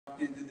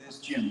this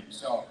gym.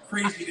 So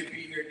crazy to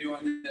be here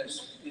doing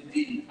this,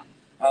 indeed.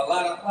 A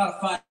lot of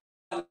fun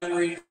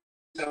memories,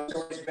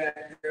 stories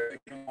back there.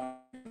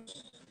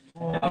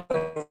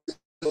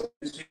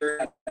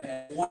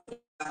 And one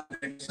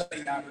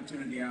exciting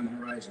opportunity on the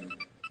horizon.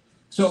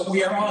 So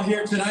we are all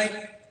here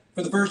tonight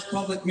for the first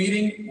public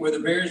meeting where the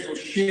Bears will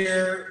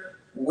share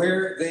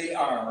where they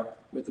are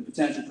with the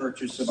potential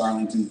purchase of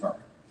Arlington Park.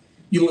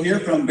 You will hear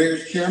from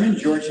Bears Chairman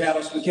George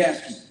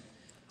Hersey,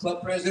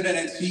 Club President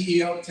and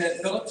CEO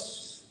Ted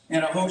Phillips,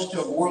 and a host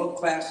of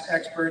world-class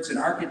experts in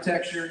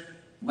architecture,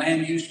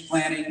 land use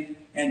planning,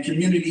 and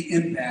community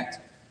impact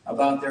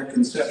about their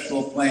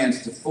conceptual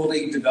plans to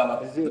fully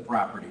develop the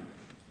property.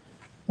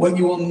 What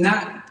you will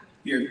not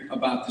hear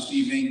about this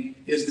evening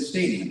is the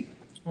stadium.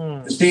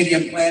 The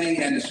stadium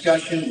planning and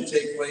discussion will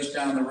take place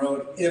down the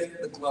road if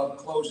the club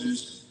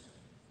closes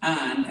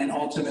on and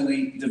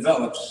ultimately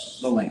develops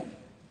the land.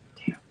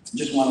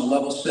 Just want to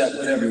level set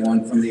with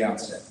everyone from the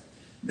outset.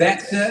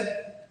 That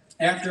said,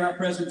 after our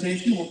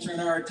presentation, we'll turn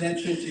our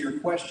attention to your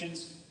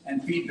questions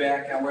and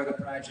feedback on where the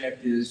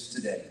project is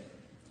today.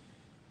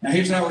 Now,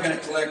 here's how we're going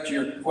to collect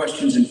your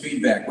questions and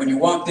feedback. When you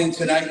walked in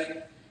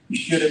tonight, you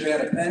should have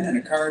had a pen and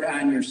a card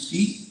on your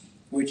seat,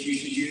 which you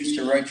should use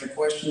to write your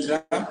questions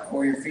up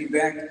or your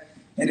feedback.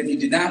 And if you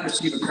did not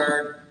receive a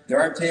card, there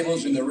are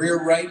tables in the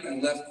rear right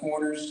and left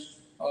corners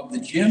of the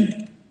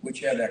gym,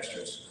 which have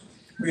extras.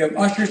 We have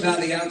ushers on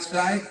the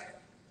outside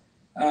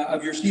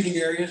of your seating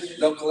areas.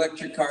 They'll collect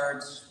your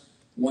cards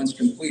once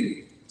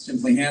completed.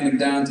 Simply hand them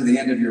down to the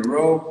end of your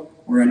row,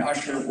 where an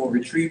usher will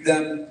retrieve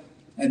them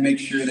and make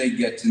sure they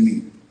get to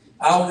me.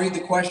 I'll read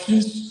the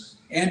questions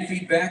and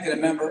feedback, and a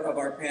member of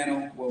our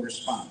panel will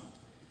respond.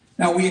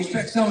 Now, we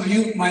expect some of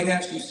you might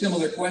have some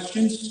similar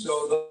questions,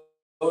 so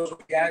those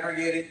will be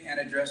aggregated and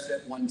addressed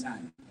at one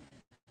time.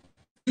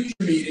 Future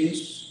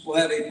meetings will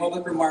have a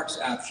public remarks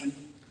option,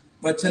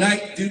 but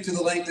tonight, due to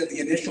the length of the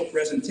initial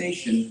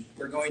presentation,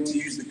 we're going to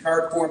use the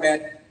card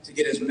format to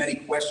get as many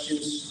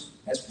questions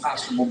as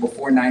possible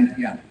before 9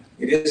 p.m.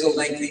 It is a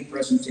lengthy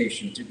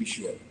presentation, to be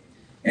sure.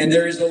 And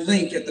there is a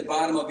link at the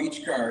bottom of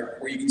each card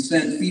where you can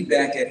send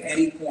feedback at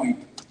any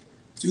point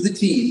to the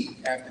team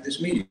after this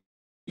meeting.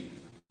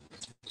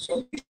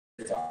 So,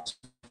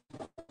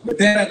 with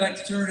that, I'd like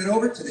to turn it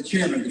over to the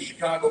chairman of the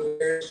Chicago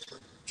Bears,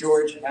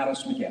 George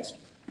Hersey.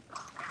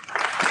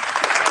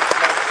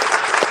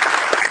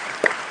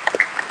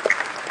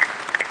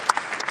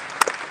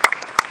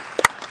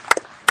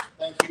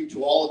 Thank you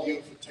to all of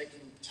you for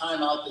taking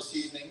time out this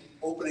evening,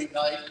 opening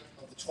night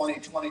of the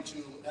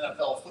 2022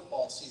 NFL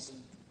football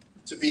season,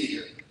 to be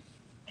here.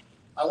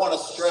 I want to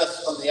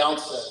stress from the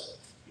outset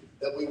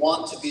that we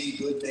want to be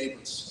good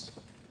neighbors.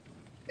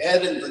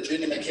 Ed and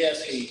Virginia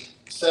McCaskey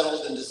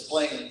settled in Des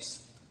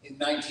Plaines in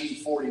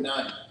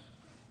 1949,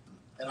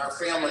 and our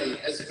family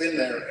has been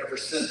there ever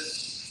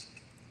since.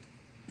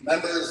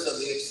 Members of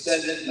the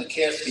extended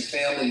McCaskey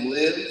family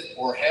live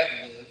or have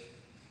lived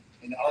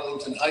in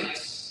Arlington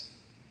Heights,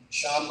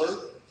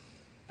 Schaumburg,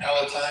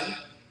 Palatine,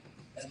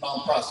 and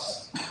Mount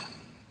Prospect.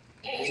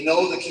 We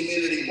know the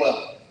community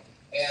well,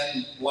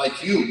 and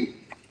like you,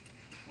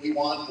 we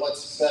want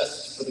what's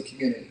best for the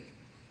community.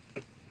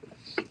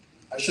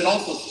 I should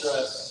also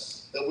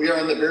stress that we are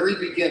in the very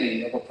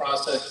beginning of a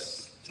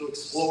process to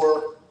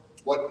explore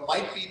what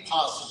might be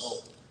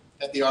possible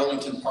at the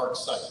Arlington Park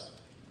site.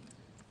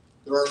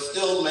 There are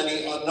still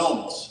many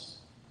unknowns,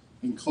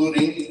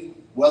 including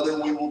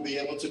whether we will be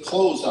able to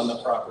close on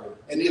the property,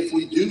 and if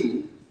we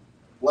do,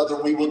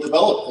 whether we will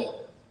develop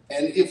it,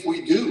 and if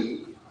we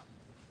do,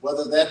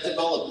 whether that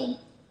development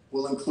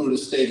will include a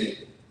stadium.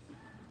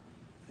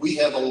 We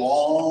have a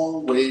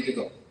long way to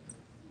go.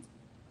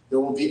 There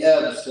will be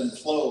ebbs and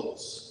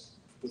flows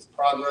with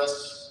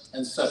progress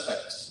and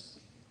setbacks.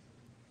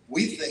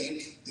 We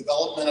think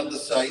development of the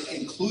site,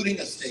 including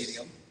a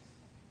stadium,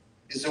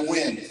 is a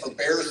win for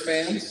Bears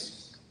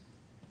fans,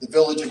 the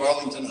village of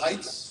Arlington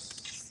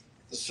Heights,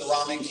 the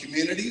surrounding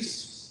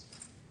communities,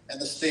 and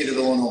the state of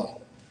Illinois.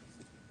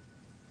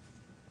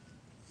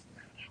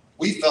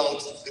 We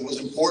felt it was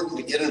important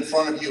to get in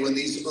front of you in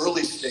these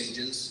early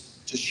stages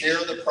to share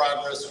the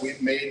progress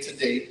we've made to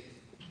date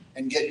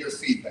and get your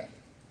feedback.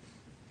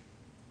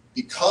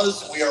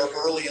 Because we are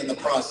early in the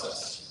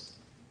process,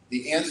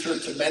 the answer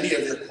to many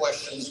of your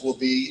questions will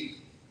be,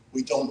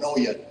 we don't know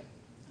yet.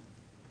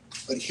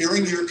 But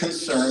hearing your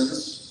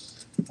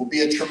concerns will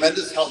be a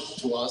tremendous help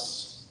to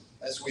us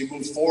as we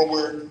move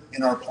forward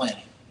in our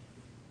planning.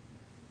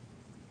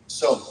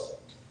 So,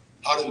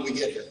 how did we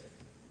get here?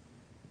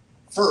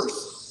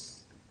 First,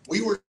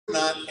 we were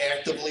not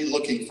actively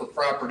looking for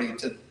property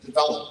to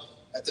develop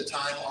at the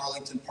time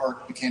Arlington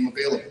Park became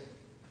available.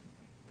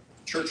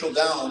 Churchill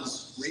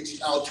Downs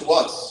reached out to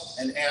us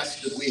and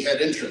asked if we had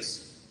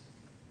interest.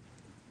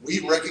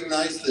 We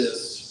recognized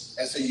this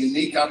as a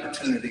unique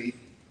opportunity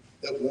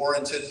that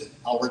warranted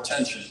our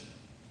attention.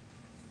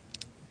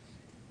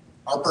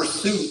 Our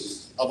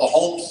pursuit of a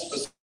home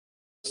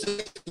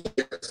specific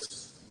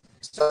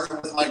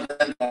started with my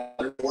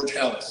grandfather, George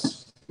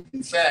Hersey.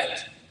 In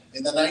fact,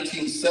 in the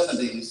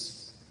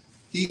 1970s,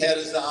 He had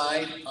his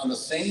eye on the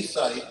same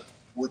site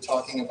we're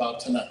talking about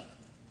tonight.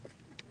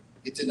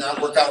 It did not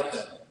work out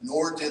then,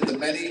 nor did the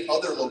many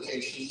other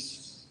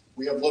locations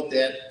we have looked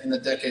at in the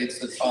decades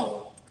that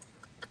followed.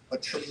 A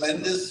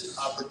tremendous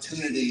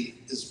opportunity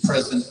is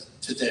present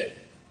today.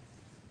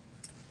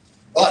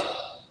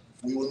 But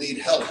we will need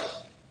help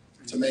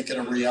to make it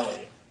a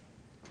reality.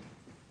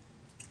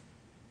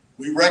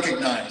 We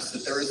recognize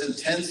that there is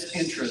intense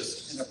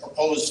interest in a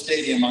proposed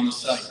stadium on the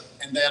site,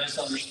 and that is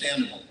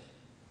understandable.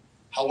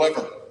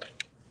 However,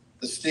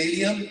 the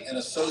stadium and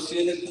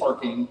associated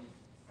parking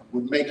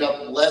would make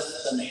up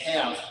less than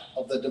half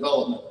of the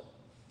development.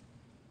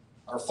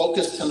 Our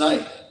focus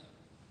tonight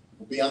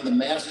will be on the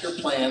master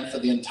plan for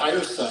the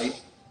entire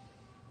site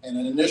and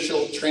an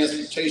initial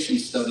transportation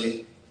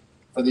study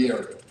for the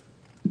area.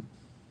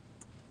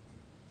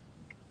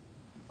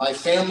 My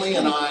family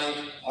and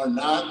I are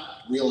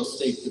not real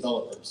estate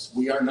developers.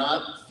 We are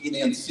not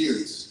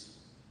financiers.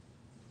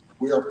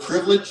 We are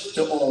privileged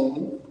to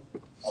own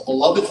a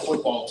beloved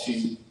football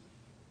team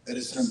that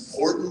is an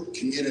important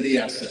community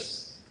asset.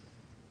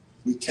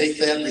 We take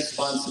that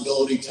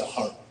responsibility to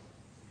heart.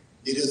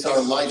 It is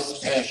our life's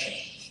passion.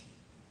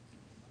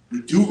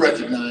 We do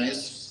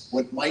recognize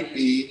what might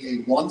be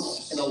a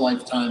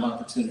once-in-a-lifetime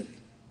opportunity.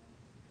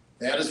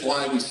 That is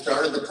why we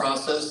started the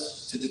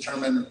process to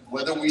determine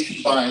whether we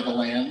should buy the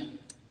land,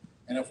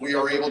 and if we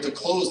are able to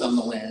close on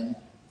the land,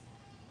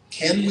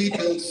 can we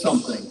build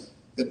something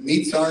that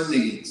meets our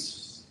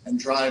needs and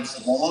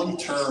drives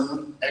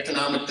long-term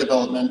economic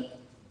development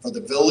for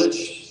the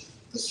village,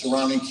 the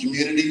surrounding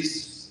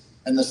communities,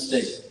 and the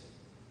state.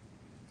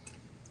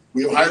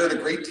 We have hired a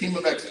great team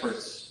of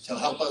experts to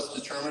help us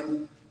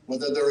determine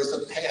whether there is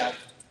a path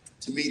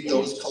to meet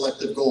those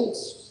collective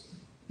goals.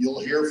 You'll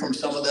hear from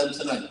some of them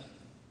tonight.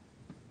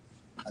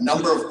 A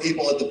number of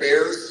people at the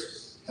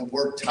Bears have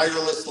worked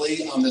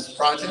tirelessly on this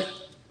project,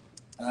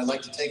 and I'd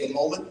like to take a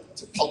moment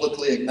to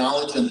publicly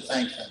acknowledge and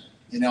thank them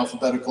in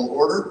alphabetical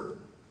order.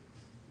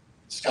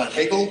 Scott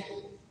Hagel,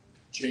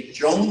 Jake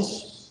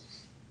Jones,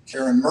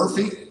 Karen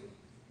Murphy,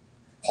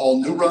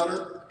 Paul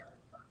Neurotter,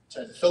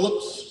 Ted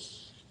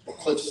Phillips,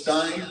 Cliff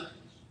Stein,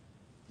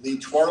 Lee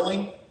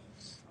Twarling,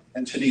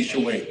 and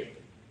Tanisha Wade.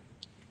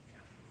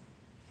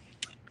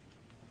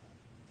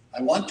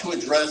 I want to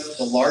address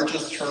the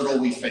largest hurdle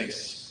we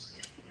face,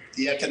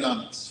 the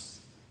economics.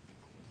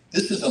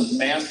 This is a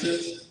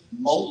massive,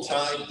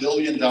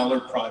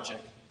 multi-billion-dollar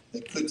project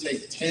that could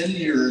take 10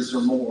 years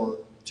or more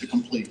to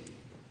complete.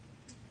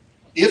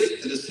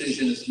 If the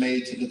decision is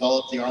made to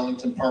develop the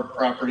Arlington Park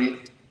property,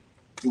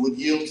 it would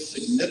yield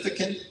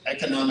significant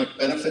economic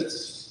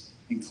benefits,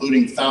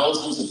 including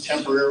thousands of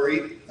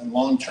temporary and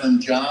long-term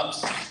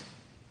jobs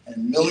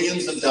and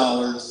millions of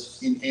dollars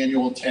in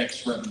annual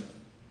tax revenue.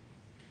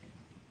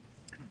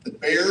 The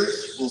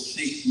Bears will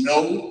seek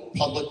no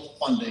public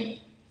funding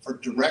for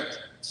direct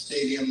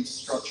stadium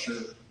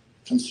structure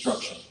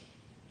construction.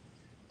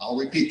 I'll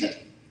repeat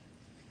that.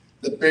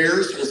 The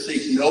Bears will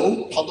seek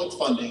no public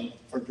funding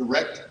for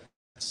direct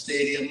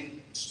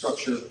stadium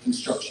structure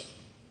construction.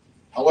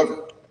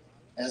 However,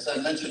 as I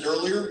mentioned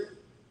earlier,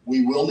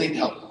 we will need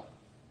help.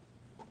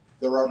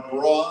 There are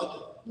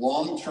broad,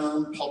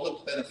 long-term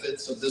public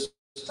benefits of this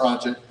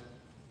project,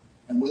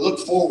 and we look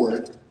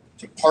forward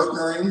to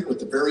partnering with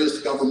the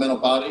various governmental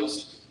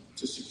bodies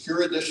to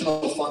secure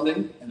additional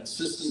funding and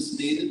assistance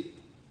needed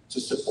to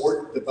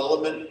support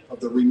development of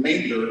the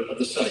remainder of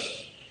the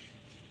site.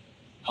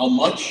 How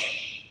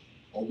much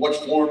or what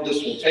form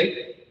this will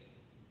take,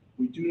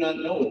 we do not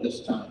know at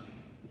this time.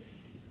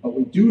 But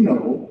we do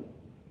know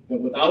that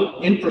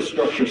without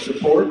infrastructure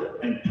support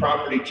and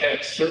property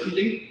tax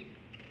certainty,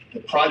 the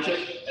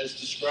project, as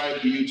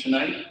described to you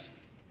tonight,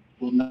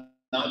 will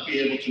not be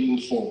able to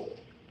move forward.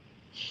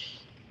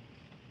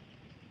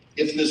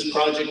 If this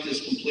project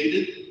is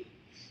completed,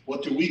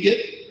 what do we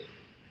get?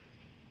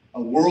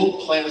 A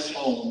world-class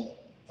home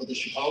for the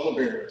Chicago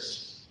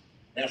Bears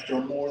after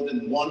a more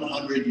than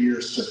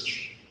 100-year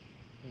search.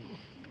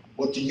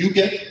 What do you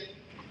get?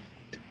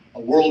 A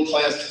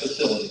world-class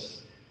facility,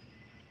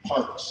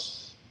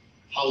 parks,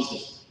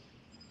 housing,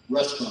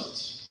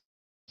 restaurants,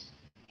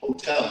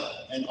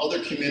 hotel, and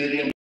other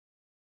community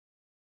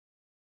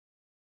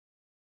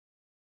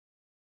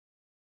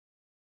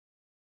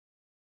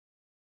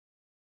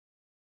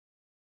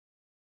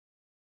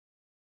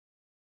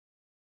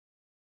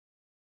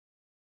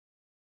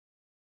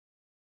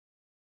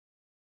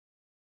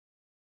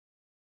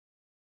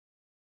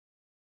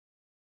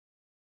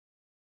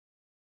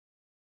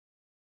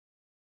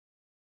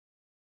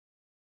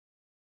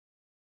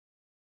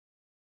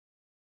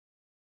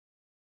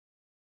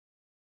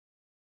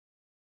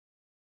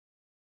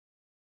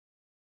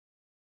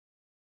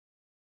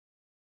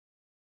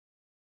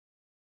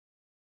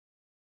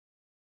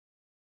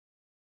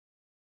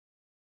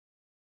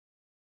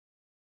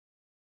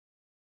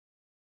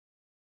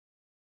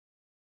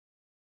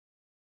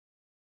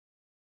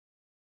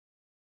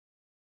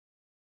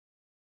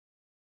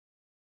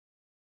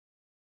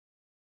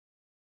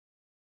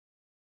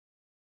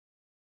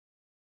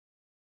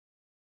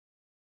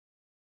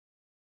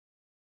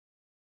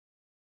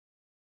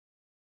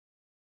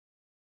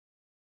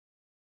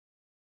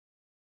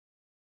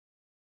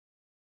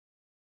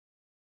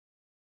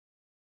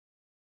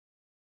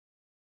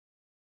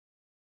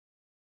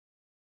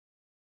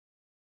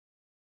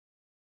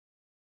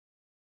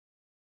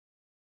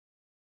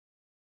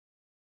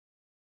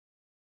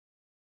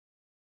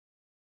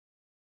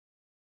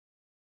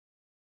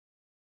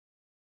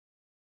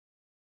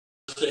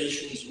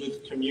conversations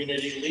with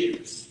community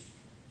leaders,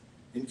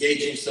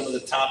 engaging some of the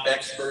top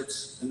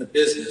experts in the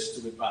business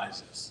to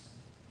advise us.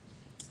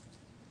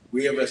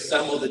 We have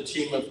assembled a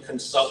team of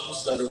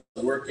consultants that are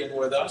working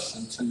with us,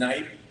 and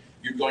tonight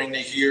you're going to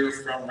hear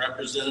from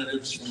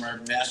representatives from our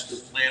master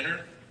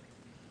planner,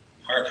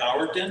 Hart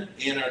Howerton,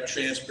 and our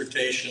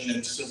transportation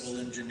and civil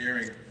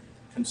engineering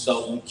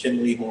consultant,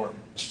 Kinley Horn.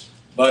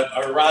 But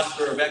our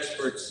roster of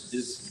experts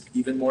is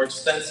even more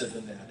extensive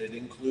than that. It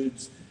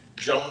includes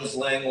Jones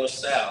Lang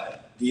LaSalle,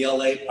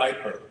 DLA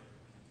Piper,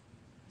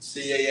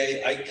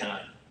 CAA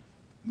Icon,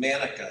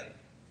 Manica,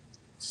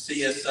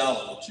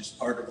 CSL, which is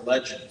part of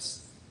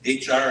Legends,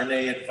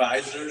 HR&A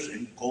Advisors,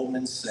 and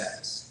Goldman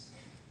Sachs.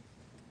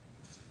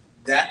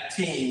 That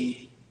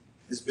team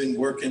has been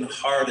working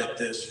hard at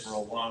this for a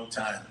long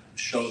time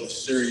to show the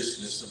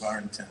seriousness of our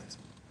intent.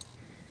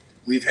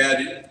 We've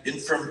had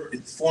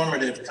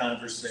informative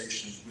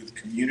conversations with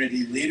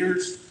community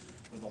leaders,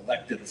 with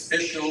elected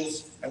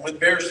officials, and with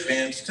Bears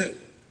fans too.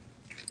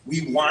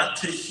 We want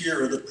to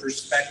hear the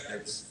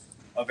perspectives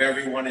of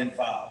everyone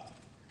involved,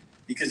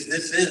 because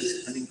this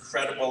is an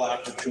incredible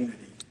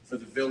opportunity for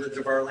the village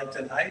of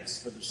Arlington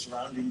Heights, for the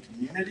surrounding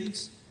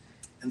communities,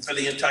 and for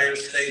the entire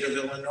state of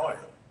Illinois.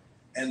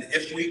 And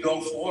if we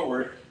go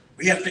forward,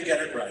 we have to get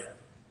it right.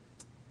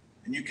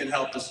 And you can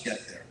help us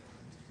get there.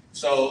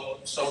 So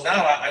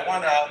now I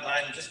want to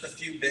outline just a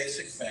few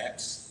basic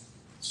facts,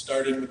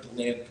 starting with the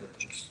land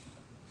purchase.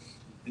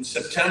 In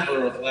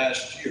September of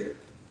last year,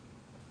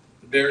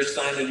 the Bears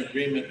signed an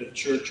agreement with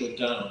Churchill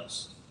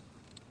Downs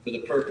for the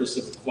purpose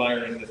of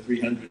acquiring the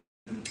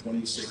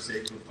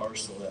 326-acre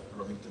parcel at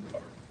Burlington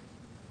Park.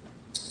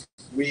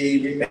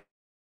 We remain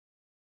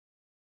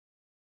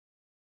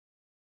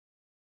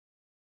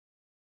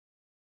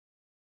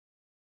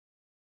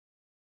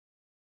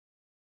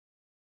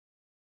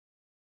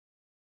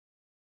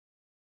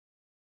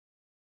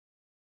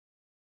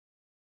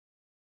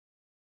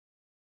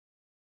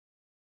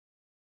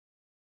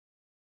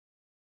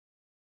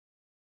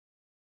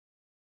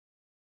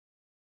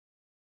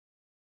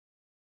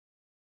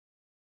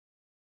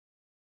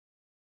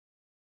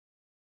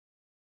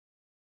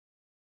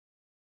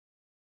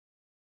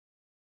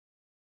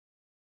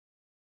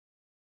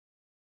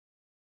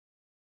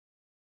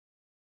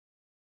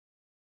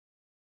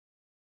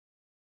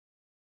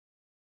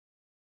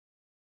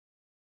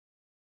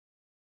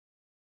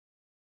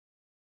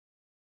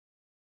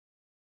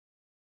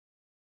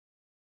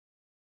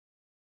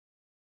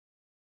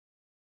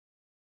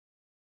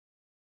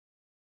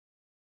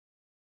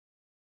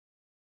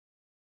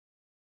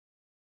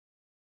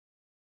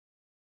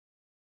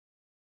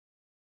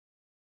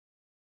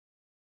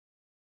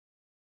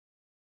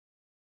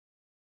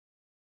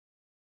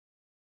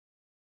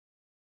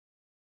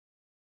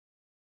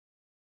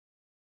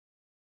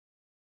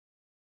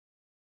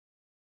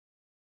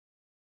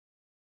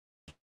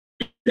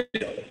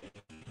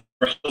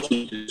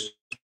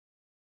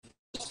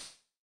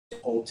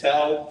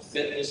hotel,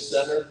 fitness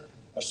center,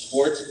 a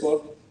sports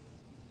book,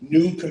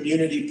 new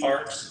community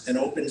parks and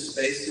open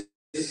spaces.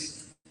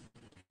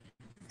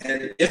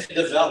 And if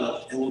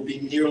developed, it will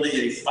be nearly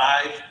a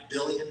 $5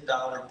 billion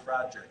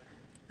project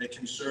that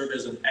can serve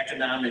as an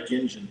economic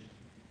engine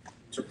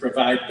to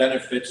provide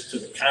benefits to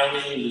the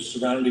county, the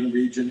surrounding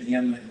region,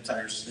 and the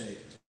entire state,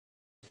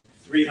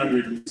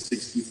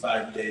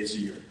 365 days a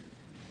year.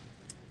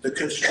 The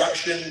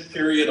construction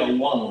period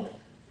alone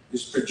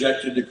is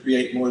projected to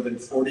create more than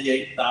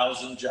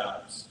 48,000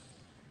 jobs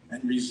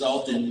and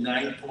result in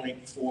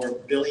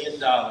 $9.4 billion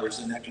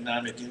in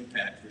economic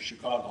impact for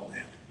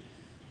Chicagoland,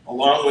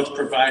 along with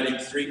providing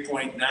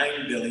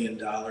 $3.9 billion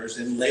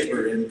in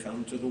labor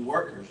income to the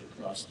workers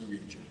across the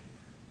region.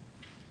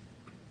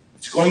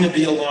 It's going to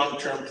be a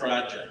long-term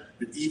project,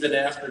 but even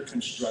after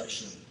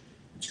construction,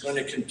 it's going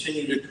to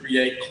continue to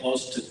create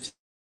close to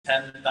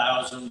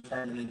 10,000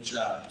 permanent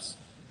jobs,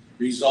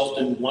 result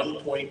in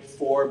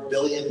 $1.4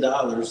 billion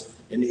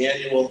in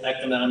annual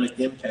economic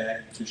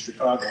impact to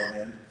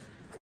Chicagoland,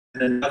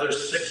 and another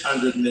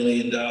 $600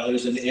 million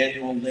in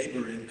annual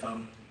labor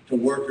income to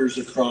workers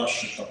across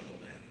Chicagoland.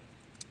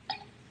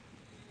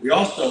 We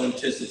also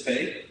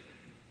anticipate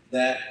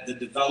that the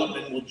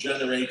development will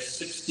generate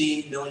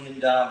 $16 million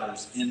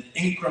in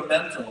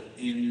incremental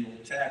annual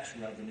tax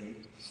revenue,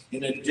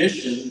 in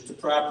addition to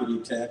property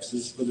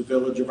taxes for the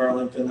village of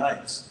Arlington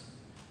Heights.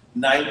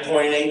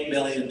 $9.8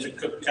 million to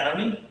Cook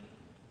County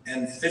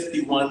and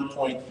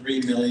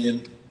 $51.3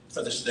 million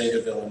for the state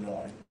of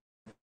Illinois.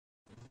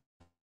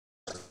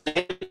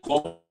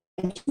 Going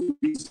to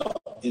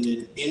result in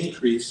an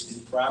increase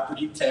in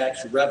property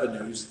tax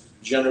revenues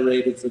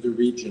generated for the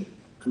region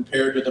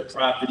compared to the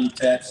property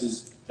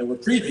taxes that were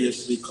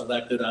previously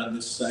collected on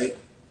this site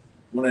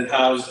when it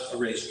housed a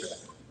racetrack.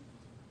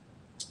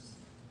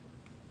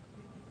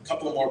 A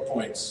couple more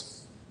points.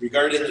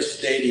 Regarding the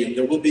stadium,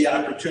 there will be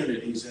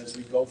opportunities as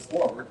we go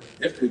forward,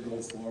 if we go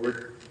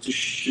forward, to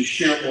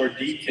share more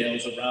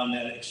details around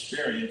that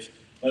experience,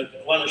 but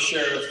I want to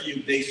share a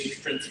few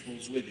basic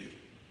principles with you.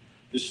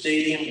 The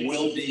stadium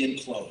will be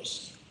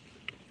enclosed.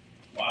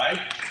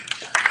 Why?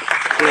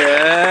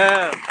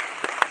 Yeah.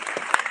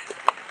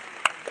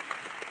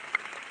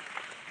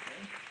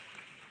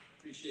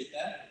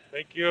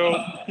 Thank you.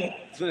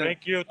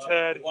 Thank you,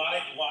 Ted.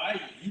 Why?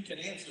 You can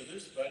answer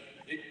this, but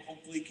it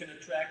hopefully can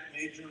attract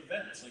major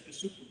events like a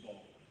Super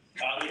Bowl,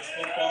 college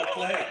football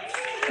playoffs,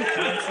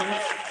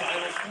 concerts,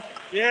 Final Four.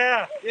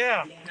 Yeah. We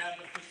don't have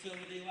a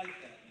facility like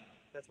that now.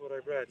 That's what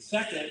I read.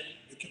 Second,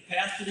 the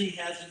capacity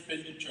hasn't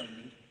been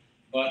determined,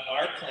 but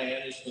our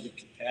plan is for the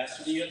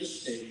capacity of the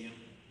stadium,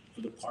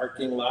 for the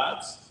parking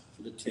lots,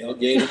 for the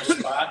tailgating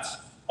spots,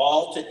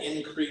 all to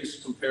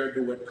increase compared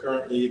to what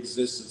currently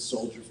exists at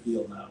Soldier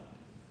Field now.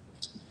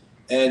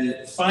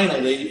 And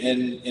finally,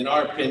 and in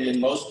our opinion,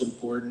 most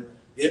important,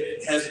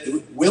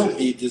 it will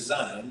be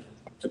designed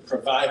to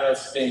provide our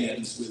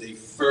fans with a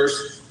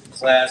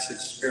first-class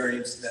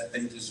experience that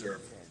they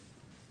deserve.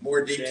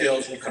 More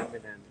details will come.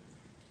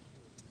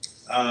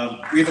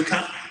 I've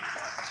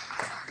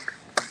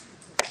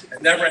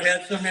never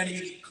had so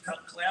many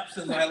claps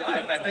in my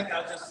life. I think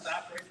I'll just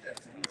stop right there.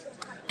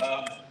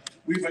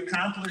 We've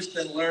accomplished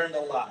and learned a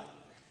lot,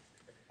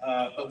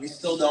 but we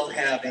still don't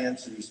have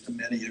answers to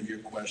many of your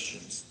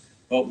questions.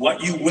 But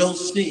what you will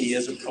see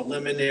is a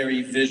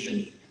preliminary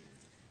vision.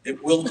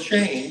 It will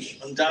change,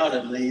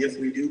 undoubtedly, if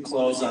we do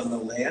close on the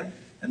land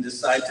and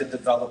decide to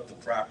develop the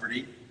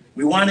property.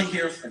 We want to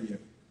hear from you.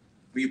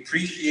 We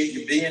appreciate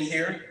you being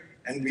here,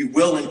 and we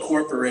will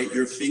incorporate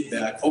your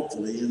feedback,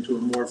 hopefully, into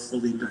a more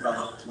fully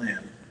developed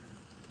plan.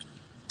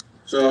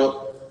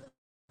 So,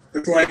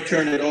 before I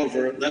turn it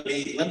over, let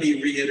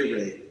me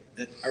reiterate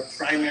that our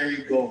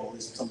primary goal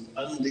is to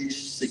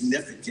unleash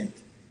significant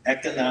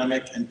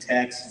economic and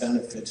tax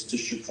benefits to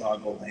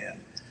Chicagoland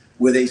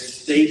with a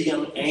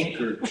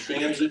stadium-anchored,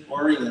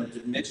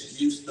 transit-oriented,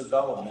 mixed-use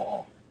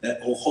development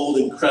that will hold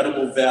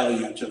incredible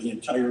value to the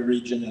entire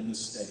region and the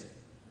state.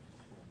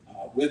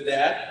 With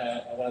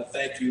that, I want to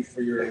thank you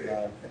for your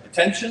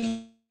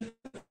attention.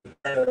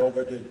 Turn it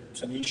over to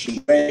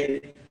Tanisha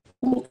Wade,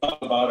 who will talk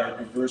about our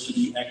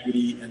diversity,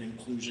 equity, and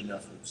inclusion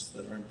efforts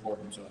that are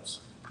important to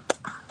us.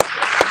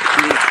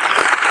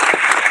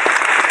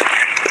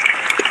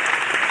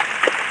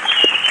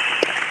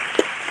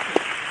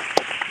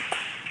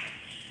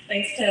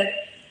 Thanks, Ted.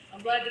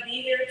 I'm glad to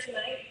be here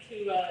tonight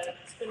to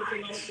spend a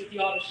few moments with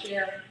you all to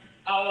share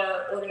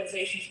our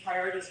organization's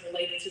priorities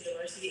related to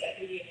diversity,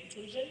 equity, and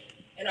inclusion,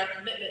 and our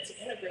commitment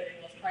to integrating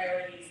those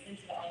priorities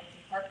into the Arlington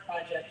Park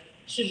project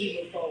should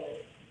we move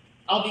forward.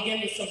 I'll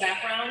begin with some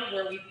background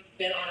where we've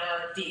been on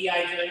our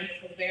DEI journey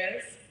for the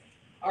Bears.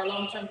 Our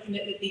long-term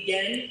commitment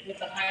began with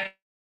the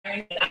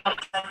hiring of an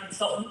outside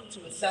consultant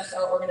to assess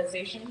our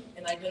organization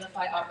and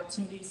identify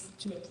opportunities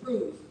to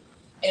improve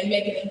and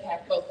make an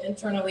impact both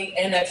internally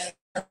and externally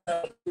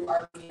through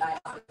our DEI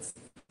efforts.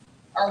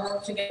 Our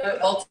work together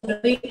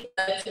ultimately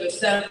led to a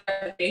set of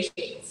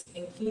recommendations,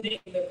 including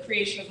the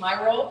creation of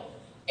my role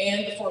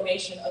and the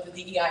formation of the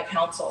DEI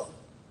Council.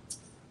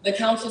 The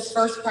Council's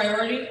first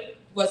priority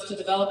was to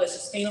develop a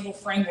sustainable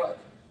framework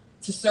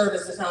to serve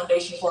as the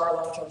foundation for our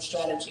long-term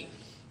strategy.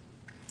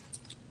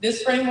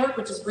 This framework,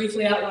 which is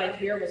briefly outlined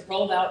here, was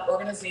rolled out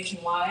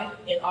organization-wide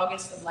in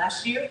August of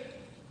last year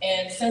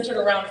and centered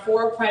around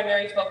 4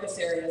 primary focus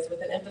areas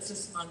with an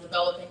emphasis on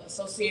developing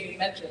associated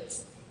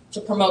metrics to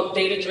promote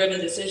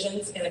data-driven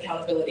decisions and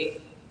accountability.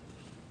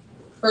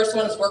 First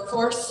one is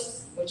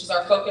workforce, which is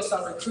our focus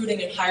on recruiting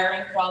and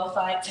hiring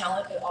qualified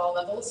talent at all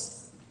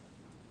levels.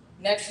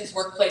 Next is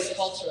workplace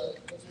culture,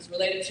 which is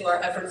related to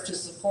our efforts to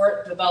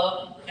support,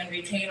 develop, and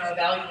retain our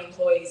valued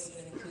employees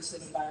in an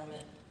inclusive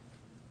environment.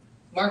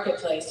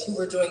 Marketplace, who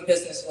we're doing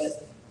business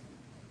with.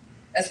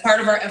 As part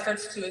of our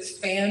efforts to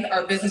expand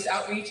our business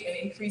outreach and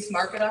increase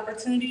market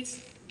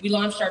opportunities, we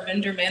launched our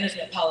vendor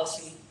management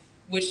policy,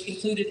 which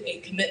included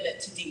a commitment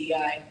to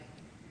DEI.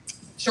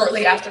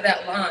 Shortly after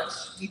that launch,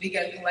 we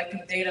began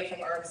collecting data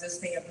from our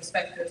existing and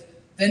prospective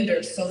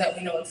vendors so that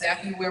we know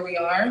exactly where we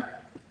are,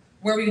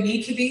 where we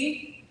need to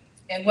be,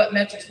 and what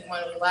metrics we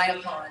want to rely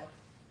upon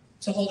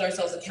to hold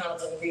ourselves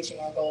accountable in reaching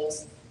our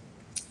goals.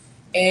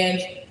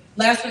 And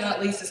last but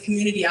not least is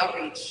community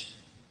outreach.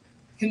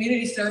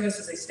 Community service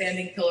is a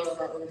standing pillar of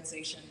our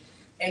organization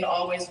and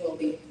always will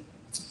be.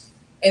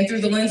 And through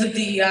the lens of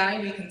DEI,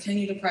 we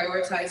continue to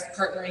prioritize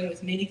partnering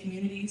with many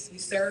communities we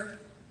serve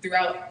through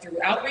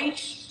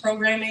outreach,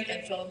 programming,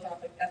 and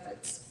philanthropic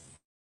efforts.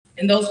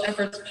 And those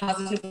efforts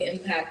positively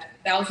impact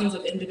thousands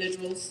of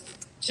individuals,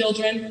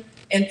 children,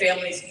 and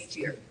families each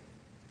year.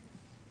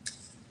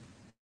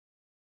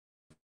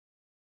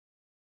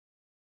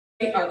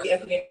 Our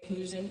equity and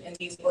inclusion in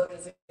these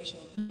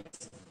organizational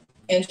plans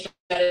and strategy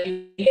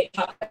a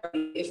top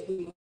priority if we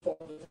move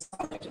forward with this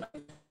project.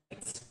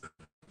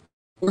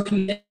 We're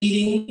committed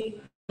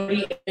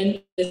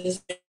to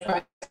business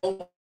and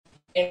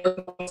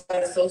working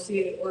alongside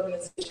associated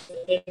organizations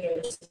and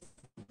vendors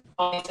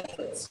on these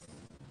efforts.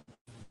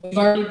 We've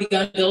already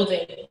begun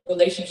building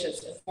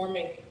relationships and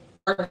forming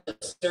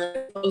partnerships,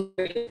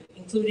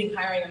 including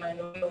hiring a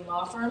minority-owned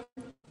law firm,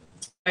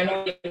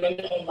 minority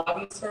women-owned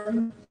lobbyist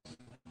firm,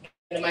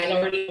 and a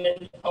minority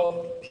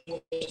women-owned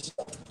communications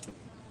firm.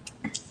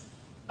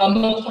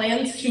 Among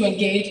plans to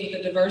engage with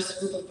a diverse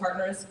group of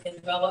partners in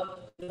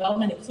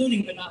development,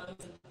 including but not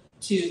limited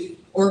to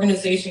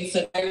organizations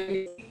such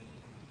as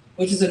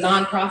which is a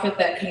nonprofit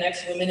that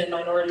connects women and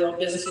minority-owned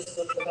businesses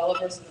with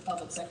developers in the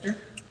public sector,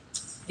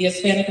 the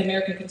Hispanic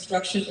American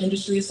Construction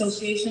Industry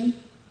Association,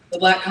 the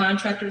Black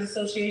Contractors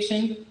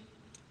Association,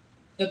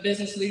 the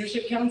Business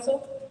Leadership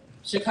Council,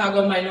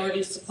 Chicago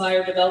Minority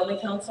Supplier Development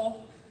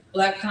Council,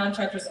 Black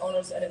Contractors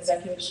Owners and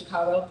Executives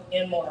Chicago,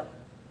 and more.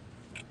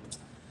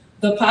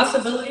 The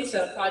possibilities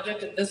that a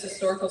project of this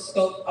historical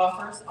scope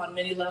offers on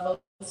many levels,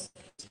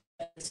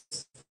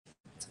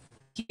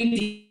 keeping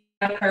the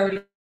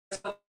priority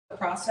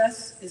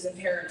process is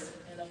imperative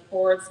and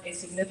affords a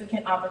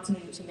significant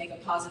opportunity to make a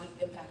positive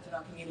impact in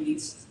our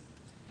communities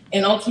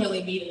and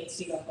ultimately meet and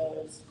exceed our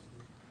goals.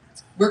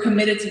 We're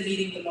committed to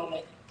meeting the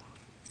moment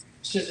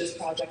should this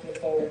project move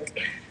forward.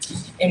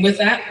 And with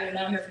that, we'll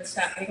now hear from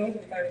Scott Nagel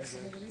regarding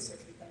some of the research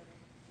we've done.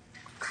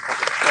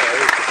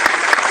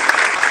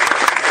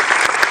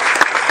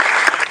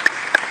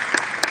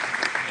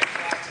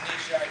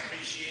 I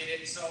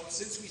appreciate it. So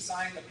since we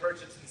signed the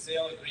purchase and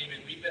sale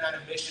agreement, we've been on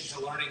a mission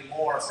to learning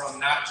more from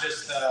not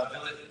just the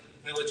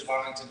village of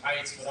Arlington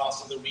Heights, but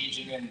also the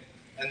region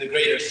and the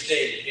greater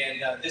state.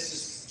 And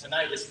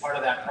tonight is part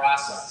of that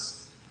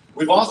process.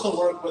 We've also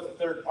worked with a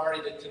third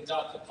party to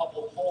conduct a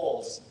couple of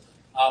polls,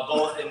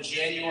 both in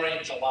January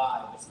and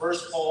July. The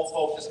first poll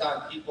focused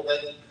on people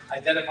that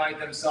identified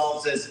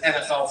themselves as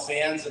NFL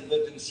fans and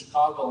lived in the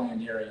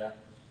Chicagoland area.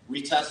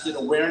 We tested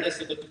awareness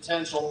of the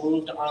potential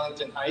move to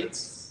Arlington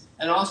Heights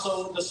and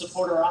also the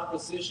support or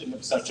opposition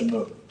of such a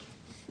move.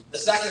 The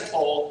second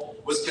poll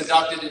was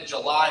conducted in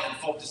July and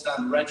focused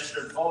on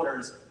registered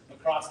voters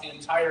across the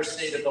entire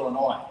state of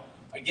Illinois.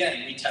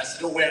 Again, we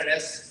tested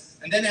awareness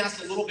and then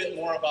asked a little bit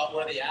more about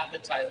where the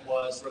appetite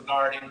was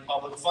regarding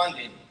public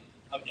funding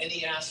of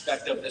any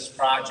aspect of this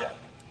project.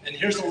 And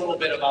here's a little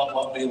bit about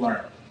what we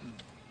learned.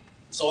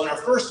 So in our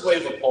first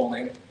wave of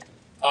polling,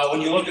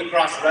 when you look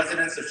across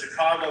residents of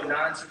Chicago,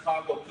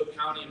 non-Chicago, Cook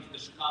County, and the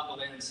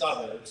Chicagoland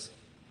suburbs,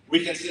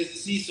 we can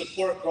see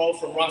support grow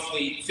from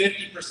roughly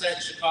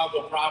 50%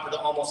 Chicago proper to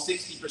almost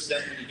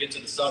 60% when you get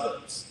to the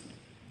suburbs.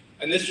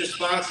 And this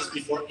response is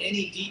before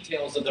any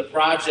details of the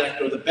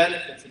project or the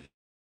benefits have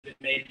been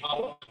made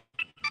public.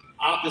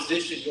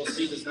 Opposition, you'll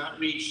see, does not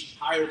reach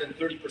higher than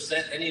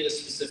 30%, any of the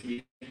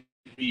specific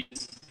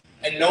regions.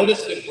 And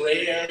notice the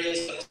gray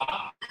areas at the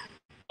top.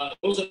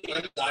 Those are the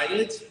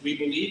undecided. We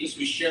believe as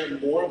we share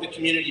more of the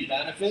community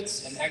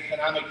benefits and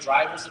economic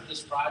drivers of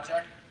this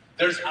project,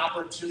 there's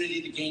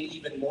opportunity to gain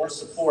even more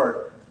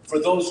support for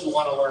those who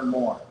want to learn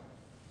more.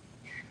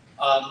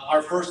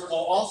 Our first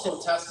poll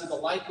also tested the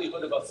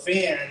likelihood of a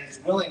fan's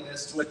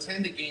willingness to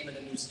attend a game in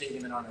a new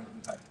stadium in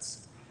Arlington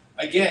Heights.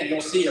 Again,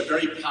 you'll see a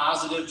very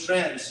positive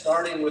trend,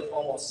 starting with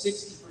almost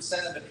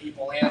 60% of the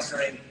people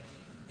answering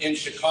in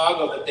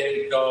Chicago that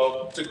they would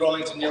go, to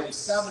growing to nearly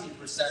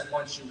 70%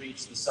 once you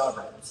reach the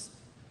suburbs.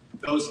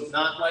 Those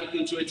not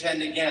likely to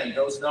attend again,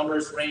 those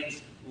numbers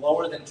range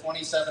lower than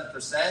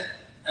 27%,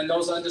 and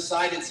those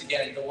undecideds,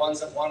 again, the ones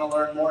that want to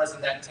learn more, is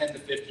in that 10 to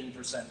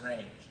 15%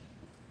 range.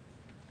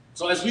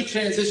 So as we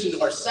transition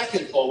to our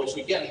second poll, which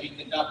again we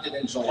conducted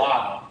in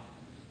July,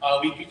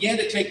 we began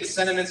to take the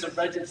sentiments of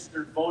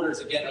registered voters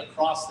again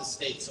across the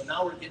state. So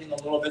now we're getting a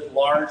little bit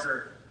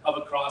larger of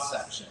a cross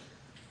section.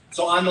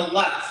 So on the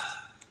left,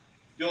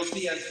 you'll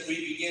see as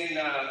we begin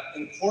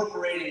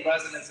incorporating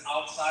residents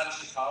outside of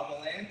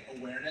Chicagoland,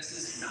 awareness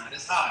is not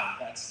as high.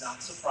 That's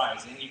not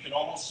surprising. You can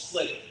almost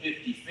split it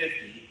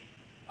 50-50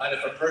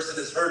 if a person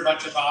has heard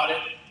much about it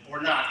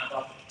or not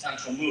about the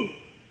potential move.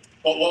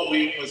 But what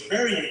was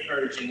very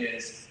encouraging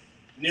is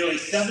nearly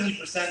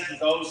 70% of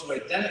those who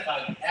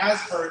identified as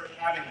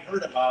having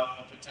heard about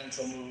a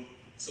potential move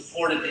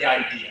supported the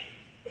idea.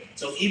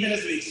 So even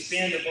as we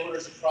expand the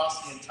voters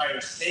across the entire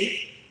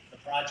state, the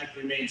project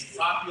remains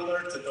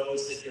popular to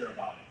those that hear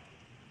about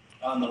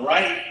it. On the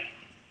right,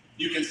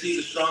 you can see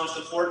the strong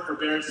support for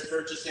Barron's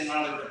purchasing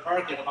Arlington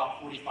Park at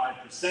about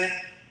 45%.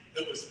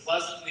 It was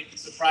pleasantly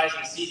surprising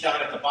to see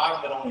down at the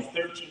bottom that only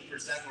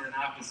 13% were in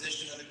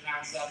opposition to the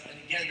concept. And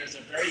again, there's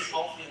a very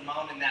healthy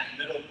amount in that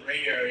middle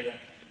gray area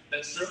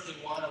that certainly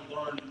want to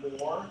learn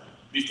more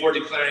before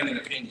declaring an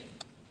opinion.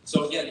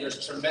 So again,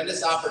 there's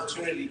tremendous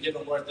opportunity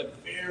given we're at the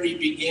very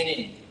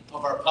beginning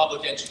of our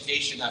public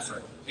education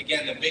effort.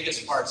 Again, the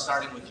biggest part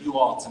starting with you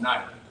all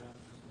tonight.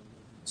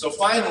 So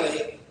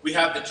finally, we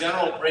have the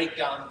general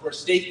breakdown where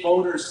state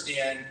voters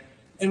stand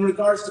in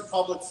regards to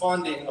public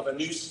funding of a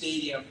new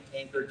stadium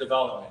anchored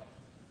development.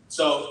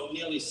 So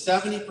nearly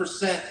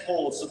 70%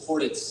 polled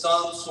supported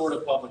some sort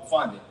of public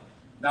funding.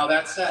 Now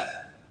that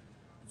said,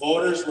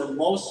 voters were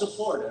most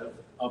supportive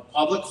of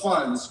public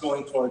funds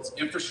going towards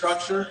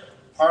infrastructure,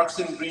 parks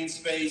and green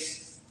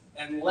space,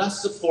 and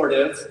less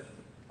supportive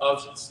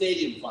of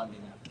stadium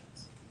funding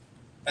efforts.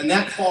 And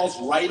that falls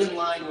right in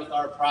line with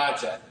our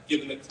project,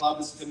 given the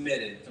club is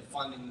committed to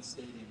funding the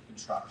stadium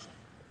construction.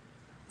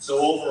 So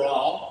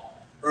overall,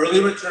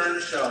 early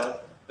returns show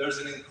there's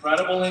an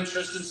incredible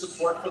interest and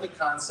support for the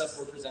concept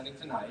we're presenting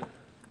tonight,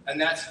 and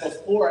that's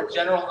before a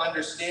general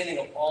understanding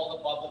of all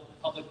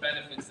the public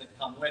benefits that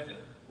come with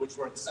it, which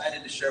we're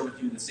excited to share with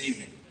you this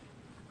evening.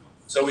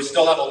 So we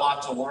still have a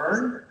lot to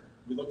learn,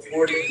 We look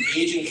forward to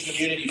engaging the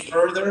community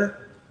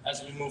further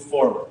as we move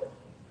forward.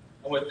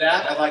 And with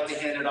that, I'd like to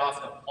hand it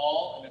off to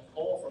Paul and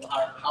Nicole from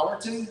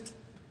Howerton,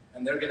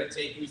 and they're going to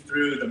take you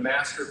through the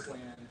master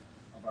plan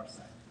of our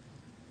site.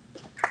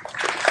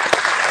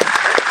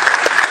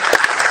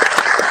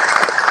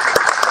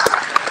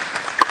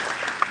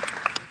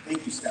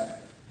 Thank you, Scott.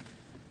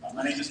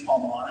 My name is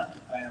Paul Milana.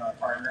 I am a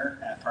partner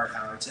at Park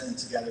Howerton, and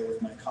together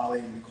with my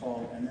colleague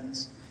Nicole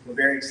Emmons, we're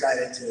very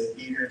excited to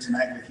be here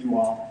tonight with you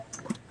all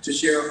to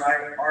share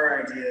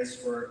our ideas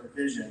for a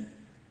vision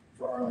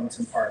for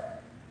Arlington Park.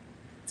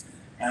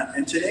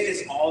 And today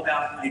is all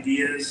about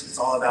ideas, it's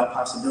all about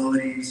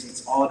possibilities,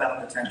 it's all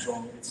about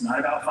potential. It's not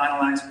about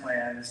finalized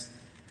plans.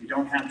 We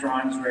don't have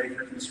drawings ready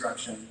for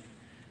construction.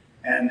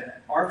 And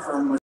our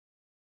firm was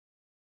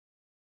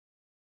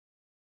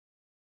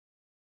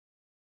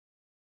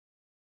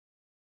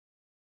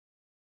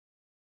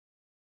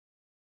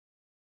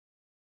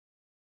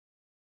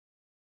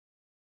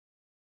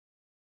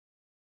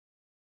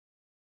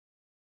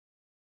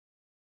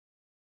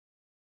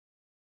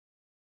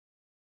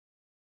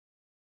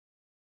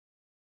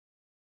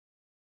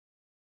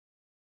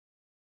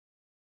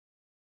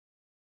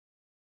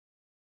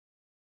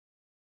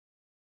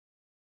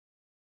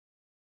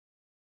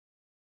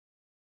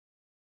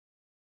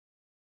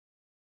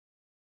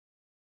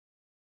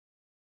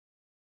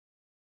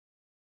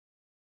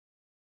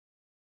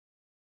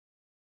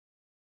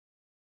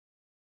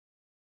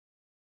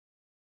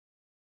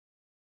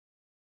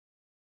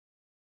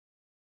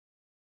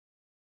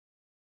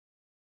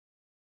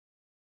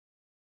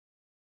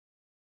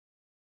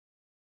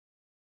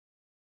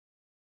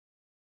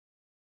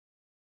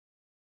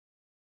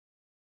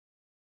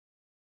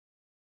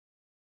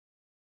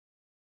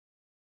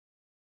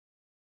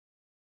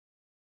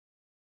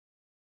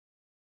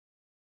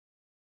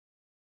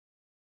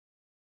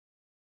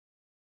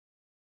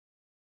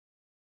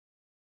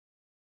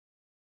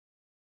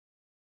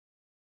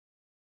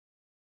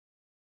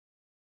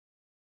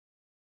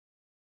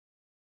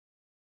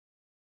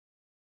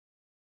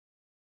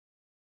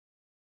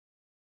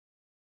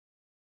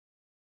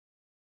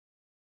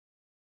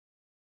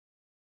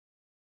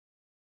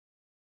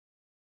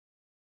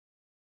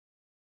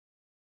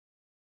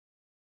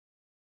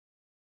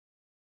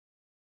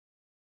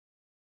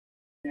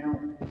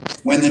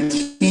when the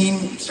team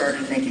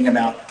started thinking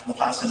about the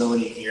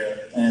possibility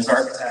here, and as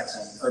architects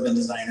and urban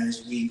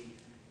designers, we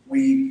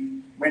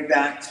went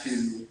back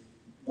to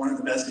one of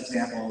the best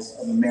examples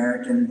of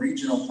American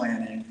regional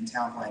planning and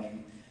town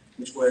planning,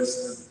 which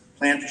was the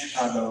Plan for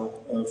Chicago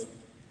of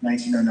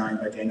 1909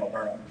 by Daniel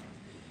Burnham.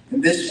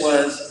 And this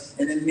was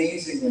an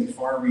amazingly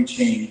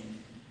far-reaching,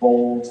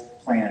 bold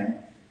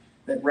plan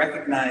that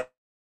recognized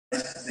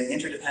the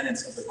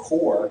interdependence of the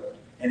core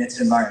and its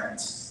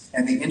environments,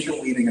 and the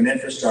interweaving of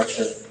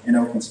infrastructure and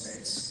open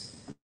space.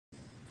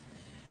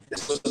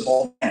 This was a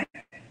bold plan.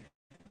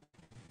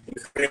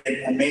 It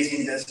created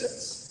amazing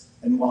vistas,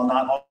 and while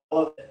not all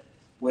of it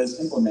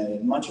was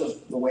implemented, much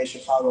of the way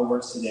Chicago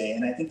works today,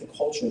 and I think the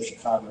culture of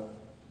Chicago,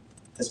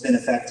 has been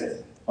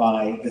affected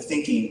by the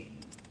thinking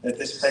that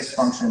this place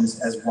functions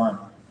as one.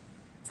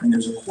 And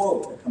there's a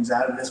quote that comes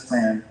out of this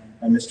plan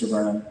by Mr.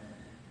 Burnham,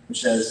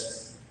 which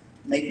says,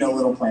 "Make no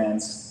little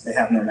plans, they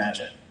have no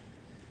magic."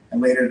 And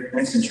later,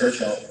 Winston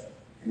Churchill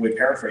would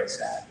paraphrase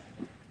that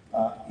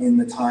in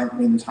the time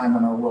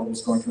when our world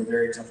was going through a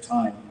very tough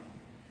time.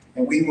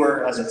 And we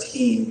were, as a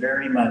team,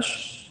 very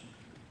much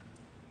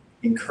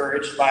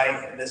encouraged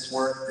by this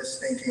work, this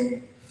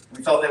thinking.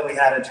 We felt that we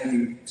had a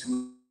duty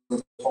to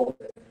uphold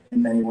it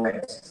in many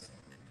ways.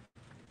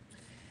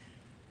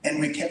 And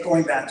we kept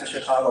going back to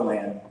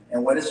Chicagoland.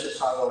 And what does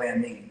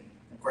Chicagoland mean?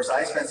 Of course,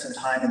 I spent some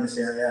time in this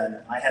area, and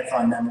I had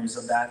fond memories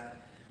of that.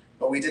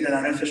 But we did an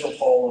unofficial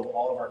poll of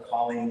all of our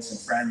colleagues and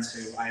friends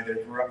who either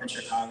grew up in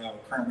Chicago or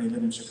currently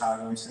live in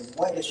Chicago. We said,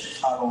 what is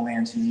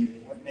Chicagoland to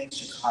you? What makes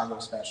Chicago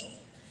special?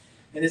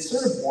 And it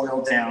sort of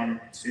boiled down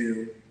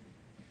to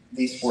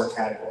these four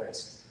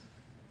categories.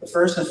 The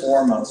first and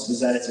foremost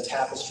is that it's a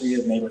tapestry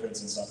of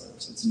neighborhoods and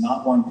suburbs. It's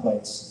not one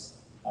place.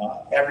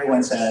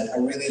 Everyone said, I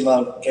really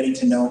love getting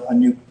to know a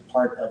new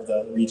part of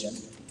the region.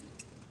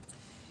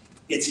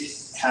 It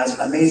has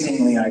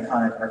amazingly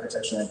iconic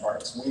architecture and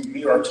parks.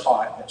 We are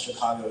taught that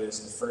Chicago is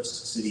the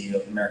first city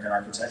of American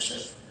architecture.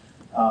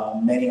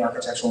 Many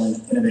architectural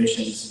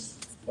innovations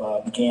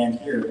began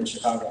here in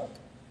Chicago.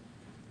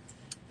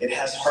 It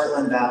has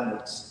heartland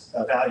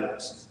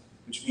values,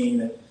 which mean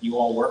that you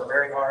all work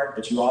very hard,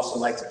 but you also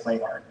like to play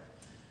hard.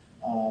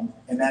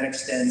 And that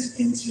extends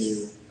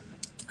into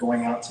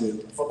going out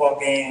to a football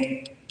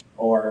game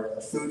or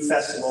a food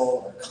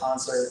festival or a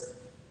concert.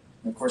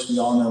 And of course, we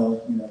all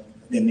know,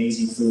 the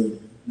amazing food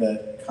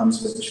that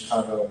comes with the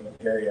Chicago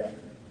area.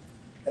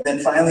 And then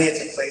finally,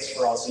 it's a place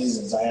for all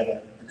seasons. I have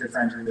a good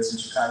friend who lives in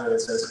Chicago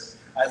that says,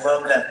 I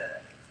love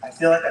that I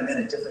feel like I'm in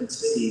a different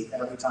city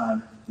every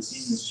time the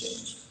seasons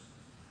change.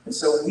 And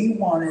so we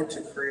wanted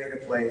to create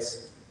a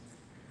place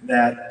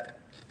that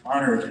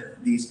honored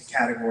these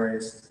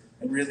categories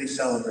and really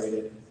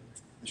celebrated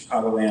the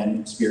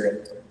Chicagoland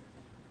spirit.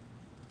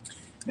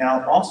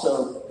 Now,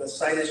 also, the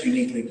site is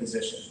uniquely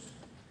positioned.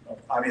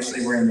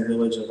 Obviously, we're in the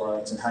village of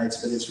Arlington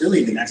Heights, but it's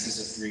really the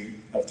nexus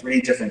of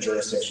three different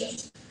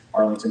jurisdictions.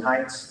 Arlington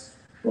Heights,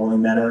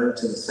 Rolling Meadow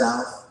to the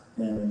south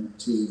and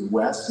to the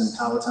west, and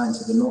Palatine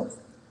to the north.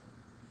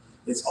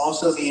 It's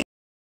also the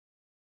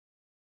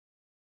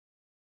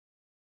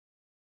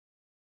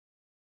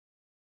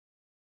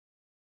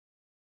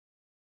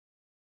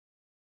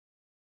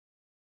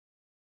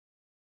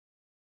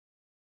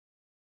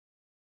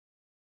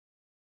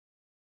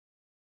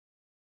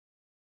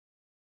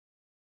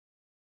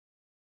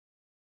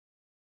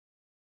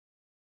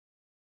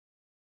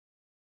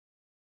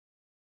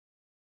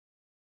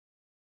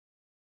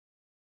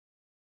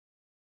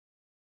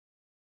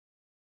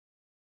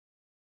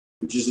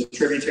which is a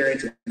tributary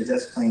to the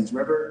Des Plaines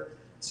River,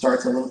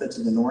 starts a little bit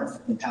to the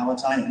north in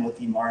Palatine and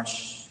Wilkie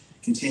Marsh,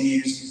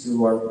 continues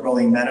through our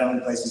Rolling Meadow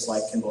in places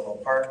like Kimball Hill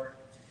Park,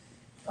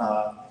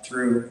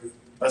 through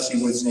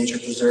Bussey Woods Nature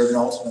Preserve, and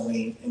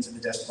ultimately into the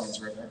Des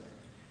Plaines River.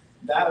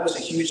 That was a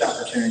huge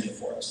opportunity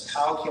for us.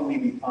 How can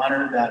we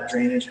honor that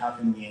drainage? How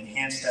can we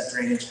enhance that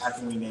drainage? How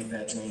can we make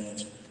that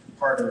drainage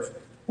part of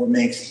what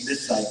makes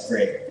this site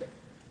great?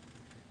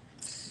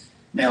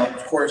 Now,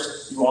 of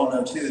course, you all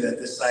know too that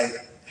this site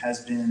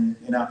has been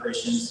in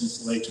operation since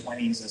the late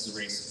 20s as a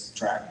race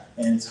track,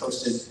 and it's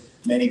hosted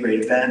many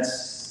great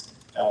events.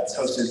 It's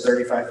hosted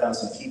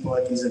 35,000 people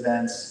at these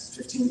events,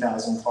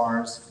 15,000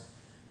 cars,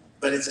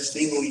 but it's a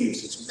single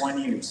use, it's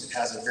one use. It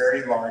has a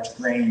very large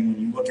grain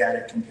when you look at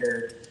it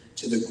compared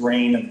to the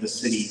grain of the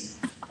city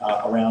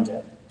around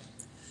it.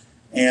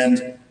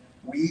 And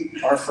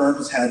our firm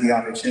has had the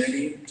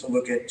opportunity to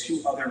look at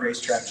two other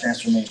racetrack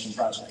transformation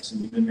projects, and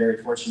we've been very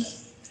fortunate.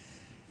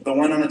 The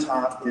one on the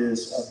top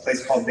is a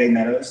place called Bay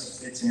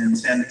Meadows. It's in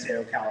San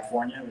Mateo,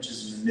 California, which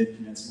is in the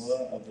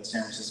mid-peninsula of the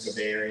San Francisco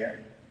Bay Area.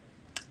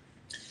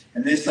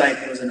 And this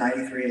site was a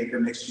 93-acre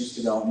mixed-use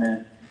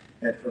development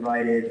that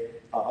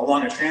provided,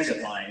 along a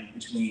transit line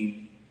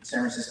between San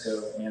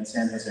Francisco and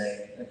San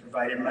Jose, that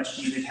provided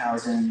much-needed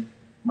housing,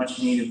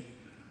 much-needed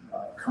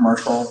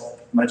commercial,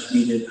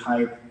 much-needed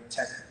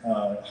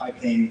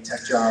high-paying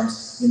tech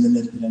jobs in the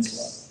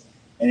mid-peninsula.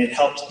 And it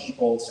helped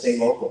people stay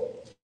local,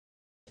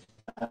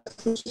 as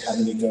opposed to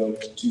having to go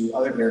to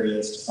other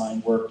areas to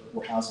find work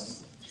or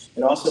housing.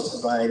 It also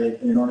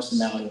provided an enormous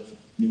amount of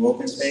new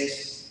open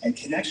space and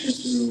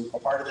connections to a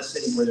part of the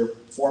city where there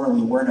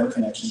formerly were no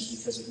connections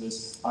because it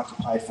was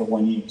occupied for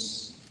one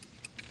use.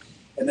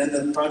 And then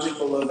the project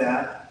below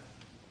that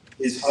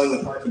is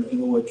Hollywood Park in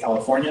Inglewood,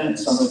 California. And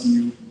some of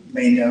you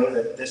may know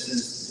that this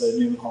is the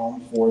new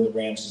home for the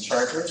Rams and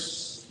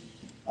Chargers.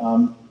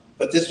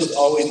 But this was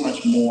always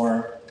much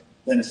more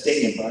than a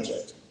stadium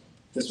project.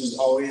 This was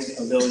always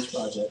a village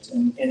project.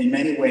 And in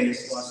many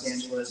ways, Los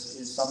Angeles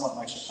is somewhat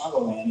like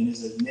Chicagoland.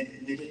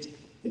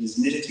 It is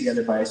knitted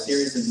together by a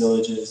series of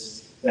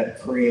villages that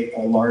create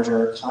a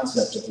larger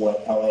concept of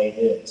what LA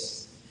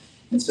is.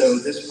 And so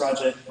this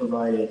project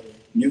provided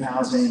new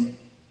housing,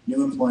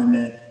 new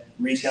employment,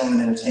 retail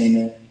and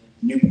entertainment,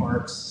 new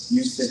parks,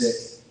 new civic,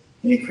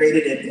 and it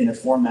created it in a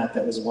format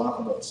that was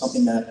walkable,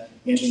 something that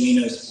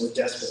Angelinos were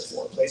desperate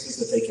for, places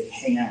that they could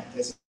hang out,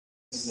 places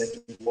they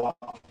could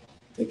walk,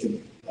 they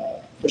could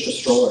push a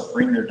stroller,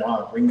 bring their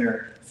dog, bring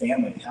their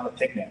family, have a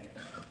picnic.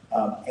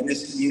 And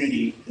this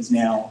community is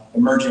now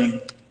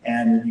emerging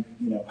and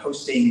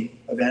hosting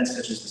events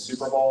such as the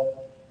Super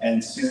Bowl,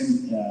 and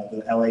soon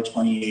the LA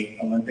 28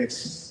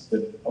 Olympics.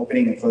 The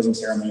opening and closing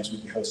ceremonies will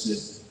be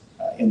hosted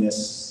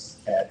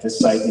at this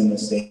site in the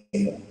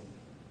stadium.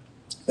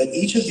 But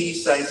each of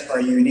these sites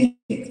are unique.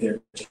 They're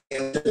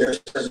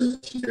tailored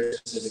to their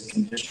specific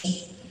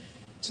condition,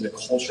 to the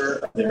culture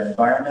of their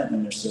environment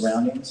and their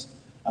surroundings.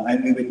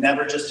 And we would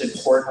never just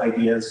import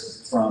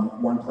ideas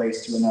from one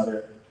place to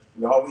another.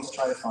 We always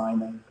try to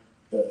find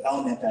the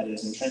element that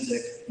is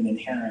intrinsic and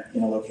inherent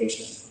in a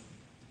location.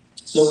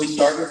 So we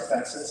start with the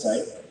facts of the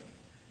site,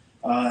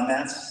 and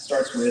that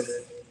starts with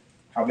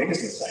how big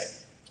is the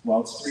site?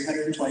 Well, it's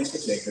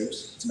 326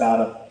 acres. It's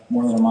about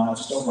more than a mile,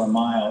 just over a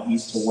mile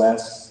east to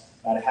west,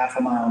 about a half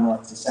a mile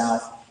north to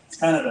south. It's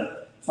kind of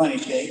a funny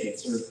shape.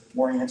 It's sort of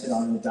oriented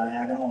on the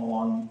diagonal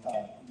along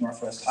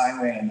Northwest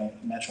Highway and the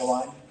Metro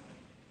line.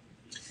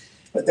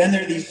 But then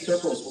there are these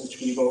circles which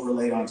we've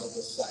overlaid onto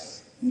this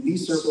site. And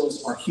these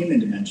circles are human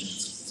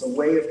dimensions. It's a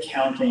way of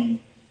counting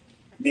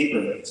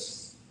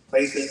neighborhoods,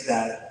 places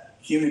that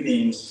human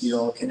beings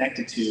feel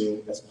connected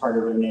to as part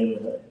of their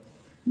neighborhood.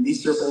 And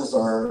these circles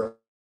are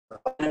a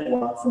minute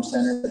walk from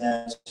center to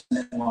edge,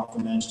 10-minute walk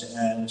from edge to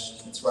edge.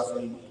 It's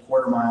roughly a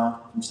quarter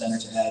mile from center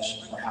to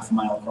edge, or half a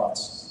mile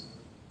across.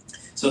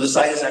 So the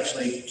site is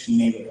actually two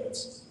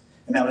neighborhoods.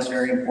 And that was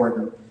very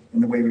important in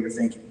the way we were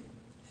thinking.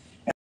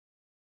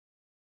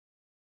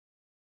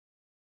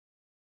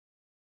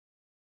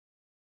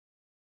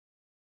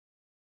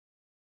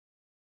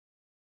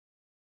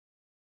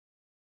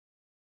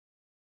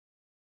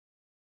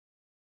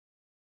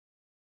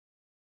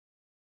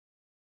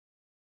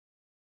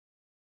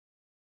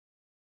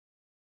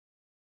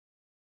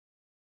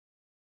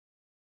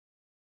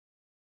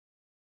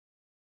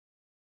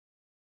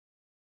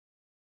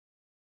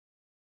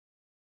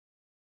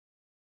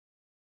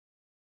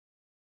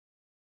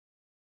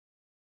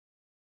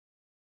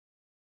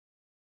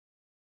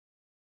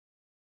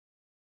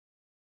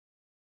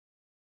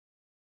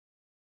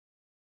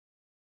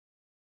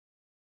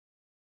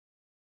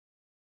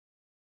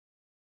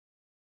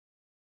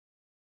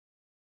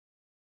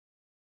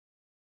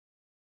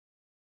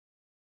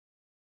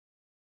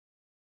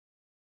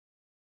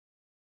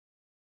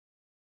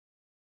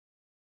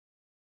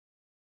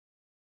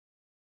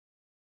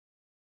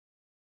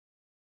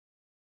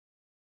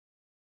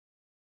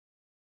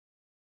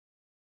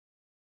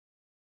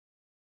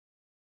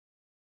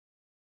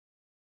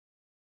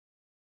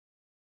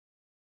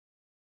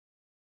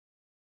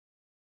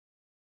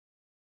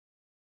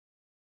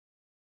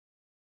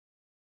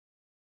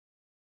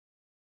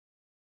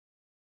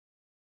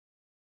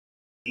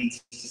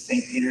 leads to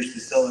St. Peter's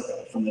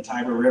Basilica from the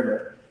Tiber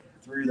River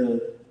through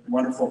the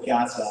wonderful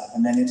piazza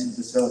and then into the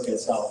basilica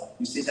itself.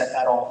 You see that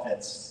that all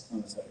fits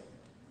on the site.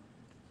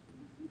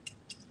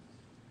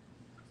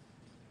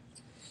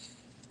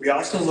 We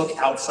also look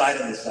outside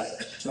of the site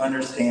to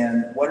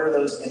understand what are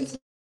those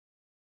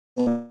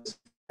influences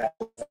that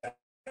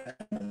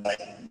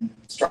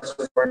starts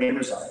with where our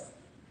neighbors are.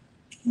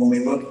 When we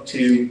look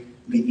to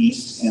the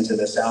east and to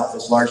the south,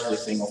 it's largely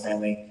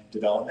single-family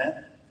development.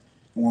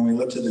 And when we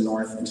look to the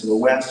north and to the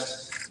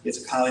west,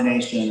 it's a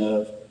combination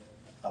of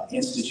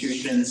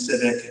institutions,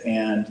 civic,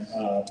 and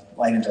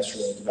light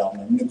industrial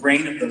development. And the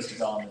grain of those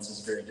developments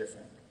is very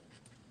different.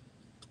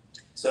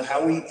 So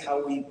how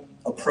we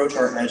approach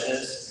our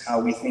edges, how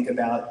we think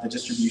about the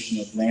distribution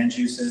of land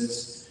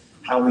uses,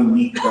 how we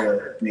meet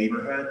the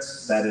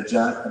neighborhoods that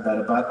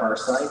abut our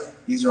site,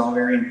 these are all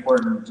very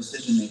important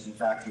decision-making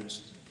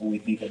factors when we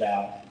think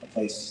about a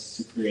place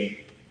to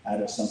create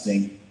out of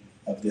something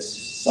of this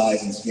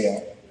size and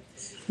scale.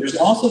 There's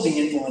also the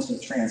influence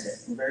of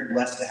transit. We're very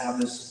blessed to have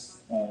this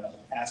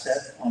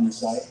asset on the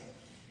site.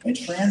 And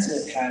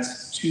transit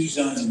has two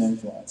zones of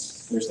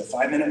influence. There's the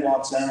 5-minute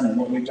walk zone, and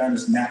what we've done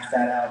is map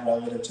that out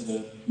relative to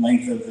the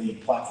length of the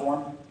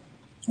platform.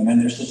 And then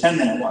there's the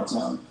 10-minute walk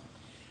zone.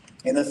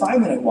 In the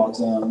 5-minute walk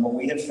zone, what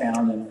we have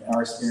found in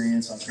our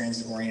experience on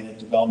transit-oriented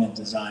development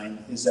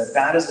design is that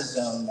that is a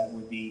zone that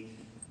would be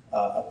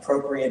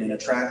appropriate and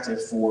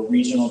attractive for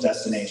regional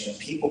destination.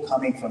 People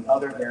coming from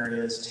other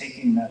areas,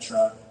 taking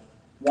Metro,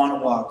 want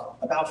to walk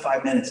about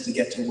 5 minutes to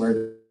get to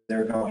where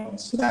they're going.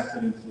 So that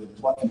could include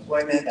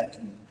employment, that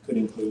could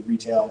include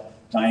retail,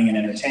 dining and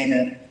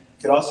entertainment,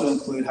 could also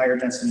include higher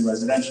density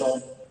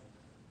residential.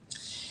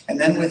 And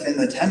then within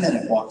the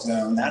 10-minute walk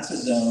zone, that's a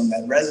zone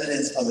that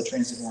residents of a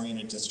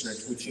transit-oriented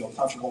district would feel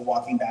comfortable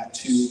walking back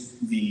to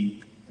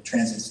the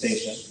transit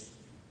station.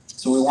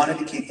 So we wanted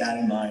to keep that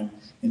in mind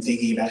in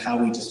thinking about how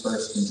we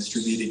dispersed and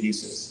distributed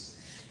uses.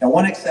 Now,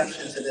 one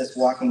exception to this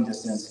walking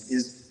distance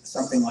is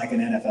something like an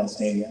NFL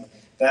stadium.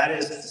 That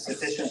is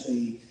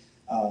sufficiently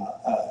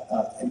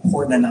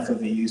important enough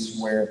of a use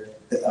where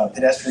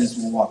pedestrians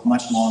will walk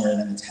much longer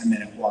than a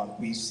 10-minute walk.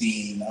 We've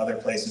seen in other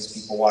places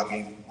people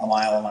walking a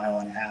mile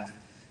and a half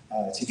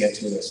to get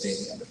to a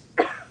stadium.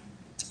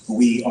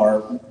 We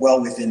are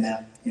well within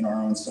that in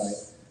our own site.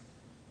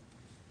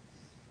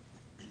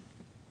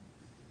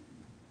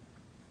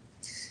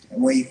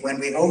 And when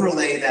we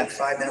overlay that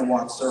 5-minute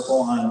walk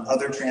circle on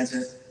other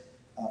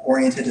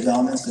transit-oriented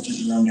developments such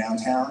as your own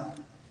downtown,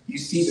 you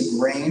see the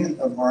grain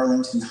of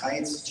Arlington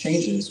Heights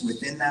changes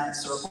within that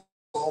circle.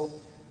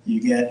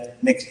 You get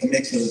a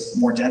mix of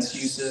more dense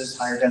uses,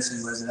 higher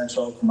density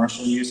residential,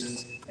 commercial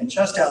uses, and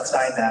just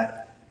outside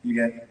that, you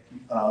get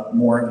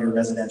more of your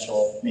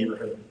residential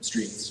neighborhood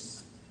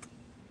streets.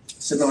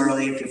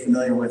 Similarly, if you're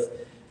familiar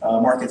with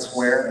Market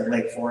Square at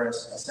Lake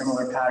Forest, a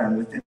similar pattern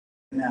within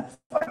that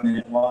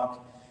 5-minute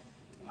walk,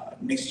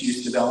 mixed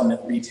use development,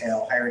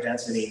 retail, higher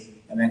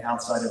density, and then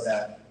outside of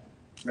that,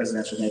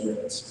 residential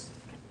neighborhoods.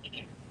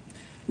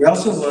 We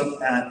also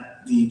look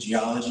at the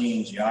geology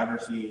and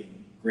geography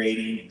and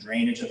grading and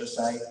drainage of the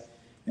site,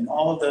 and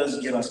all of those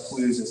give us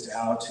clues as to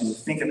how to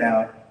think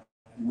about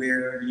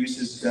where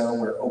uses go,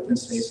 where open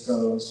space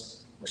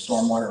goes, where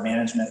stormwater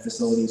management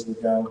facilities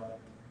would go.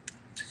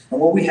 And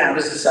what we have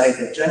is a site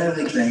that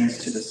generally drains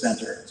to the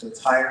center. So it's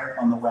higher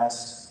on the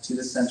west to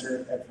the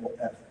center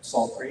at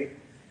Salt Creek,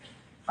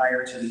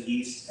 higher to the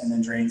east, and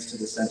then drains to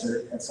the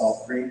center at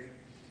Salt Creek.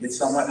 It's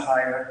somewhat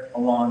higher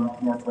along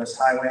Northwest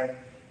Highway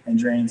and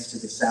drains to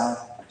the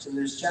south. So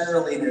there's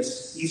generally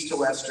this east to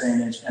west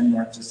drainage and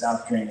north to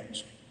south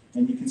drainage.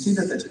 And you can see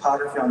that the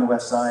topography on the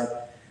west side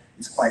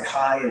is quite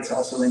high. It's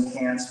also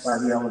enhanced by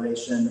the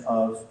elevation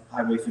of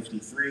Highway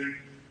 53.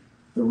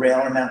 The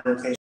rail in that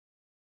location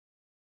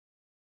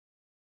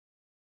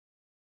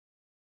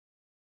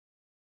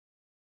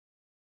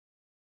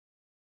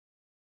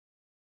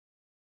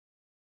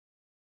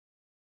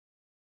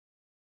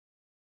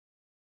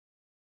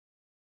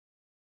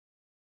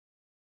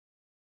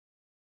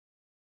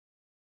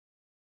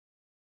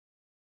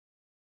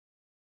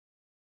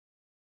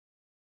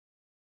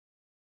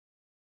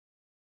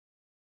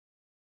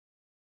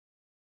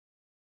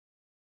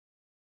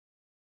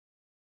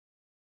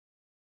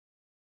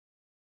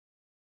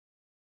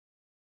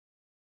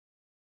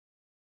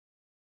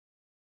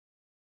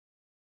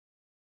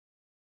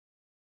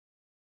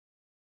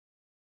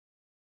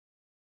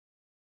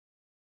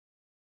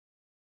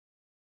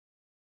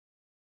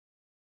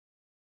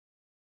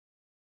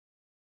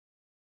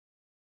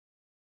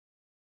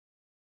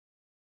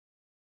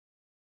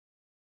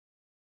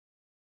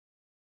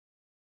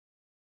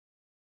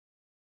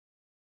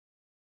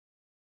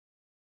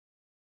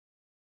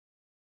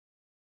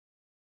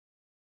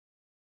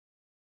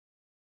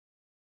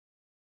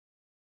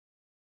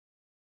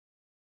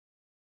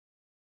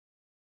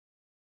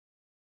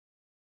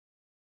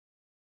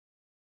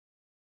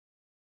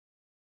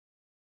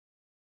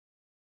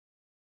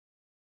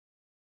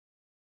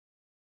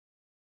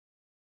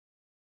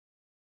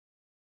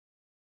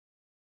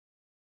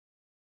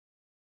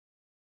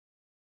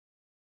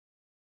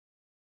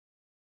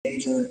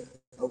major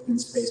open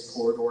space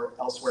corridor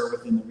elsewhere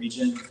within the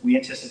region. We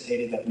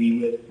anticipated that we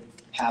would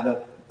have an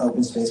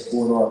open space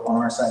corridor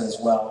on our side as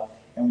well,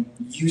 and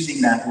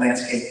using that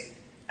landscape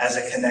as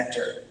a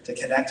connector to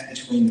connect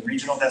between the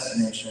regional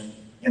destination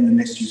and the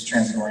mixed-use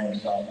transit-oriented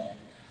development.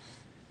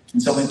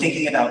 And so when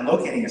thinking about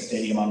locating a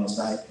stadium on the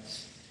site,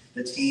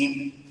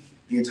 the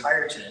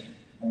entire team,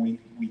 when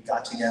we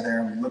got together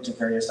and we looked at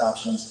various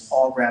options,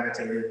 all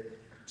gravitated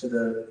to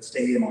the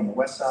stadium on the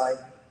west side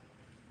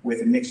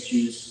with a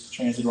mixed-use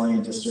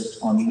transit-oriented district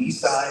on the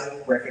east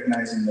side,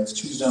 recognizing those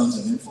two zones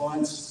of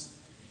influence,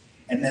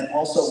 and then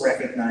also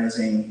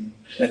recognizing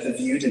that the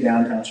view to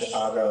downtown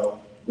Chicago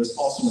was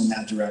also in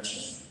that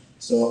direction.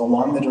 So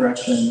along the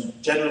direction,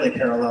 generally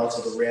parallel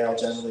to the rail,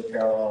 generally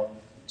parallel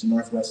to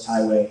Northwest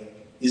Highway,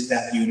 is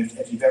that view.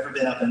 If you've ever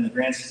been up in the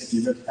grandstands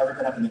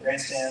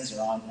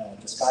or on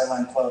the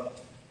Skyline Club,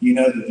 you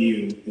know the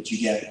view that you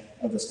get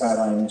of the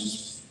skyline, which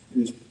is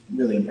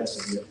really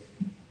impressive view.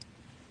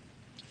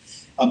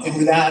 And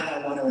with that,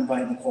 I want to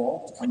invite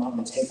Nicole to come up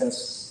and take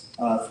us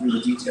through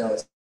the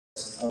details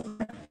of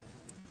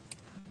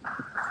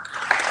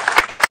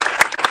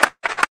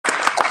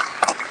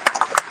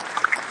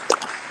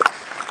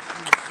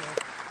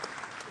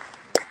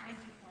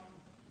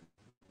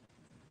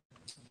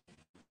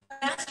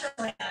master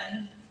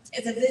plan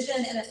is a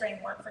vision and a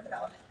framework for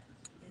development.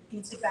 It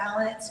needs to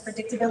balance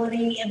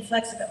predictability and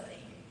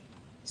flexibility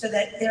so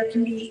that there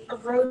can be a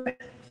roadmap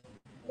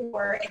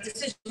or a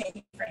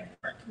decision-making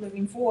framework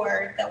moving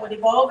forward that would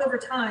evolve over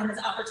time as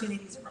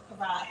opportunities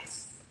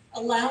arise,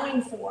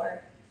 allowing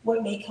for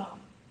what may come.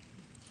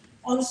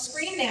 On the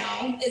screen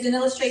now is an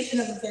illustration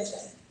of a vision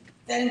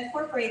that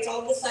incorporates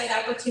all of the site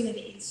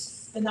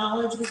opportunities, the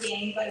knowledge we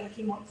gained by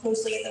looking more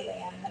closely at the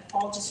land that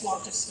Paul just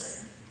walked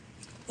us through,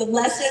 the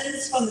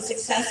lessons from the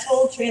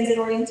successful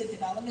transit-oriented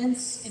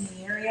developments in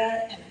the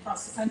area and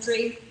across the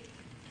country,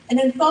 and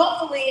then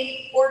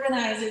thoughtfully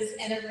organizes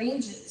and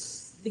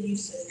arranges the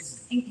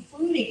uses,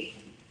 including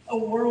a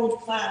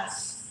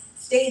world-class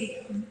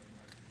stadium,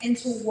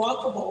 into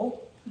walkable,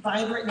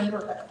 vibrant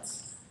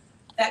neighborhoods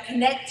that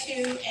connect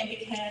to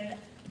and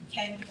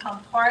can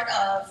become part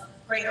of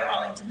Greater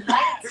Arlington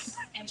Heights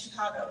and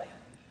Chicagoland.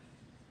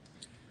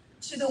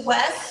 To the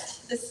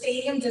west, the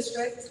Stadium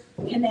District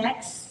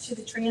connects to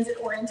the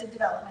transit-oriented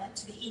development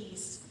to the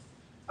east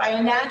by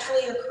a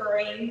naturally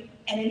occurring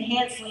and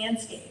enhanced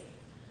landscape,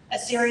 a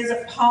series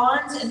of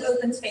ponds and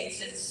open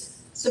spaces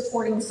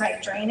supporting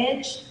site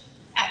drainage,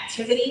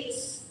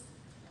 activities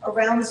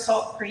around the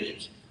Salt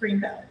Creek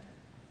Greenbelt.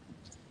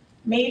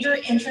 Major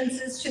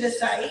entrances to the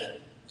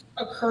site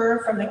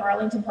occur from the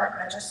Arlington Park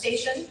Metro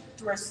Station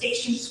through a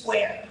station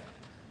square,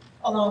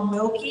 along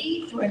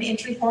Wilkie through an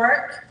entry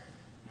park,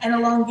 and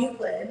along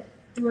Euclid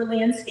through a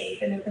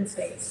landscape and open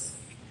space.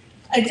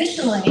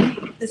 Additionally,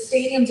 the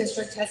Stadium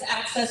District has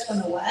access from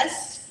the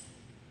west,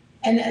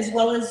 and as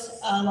well as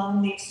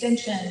along the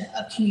extension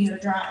of Commuter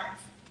Drive.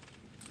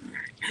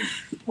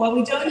 While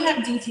we don't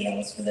have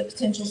details for the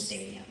potential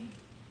stadium,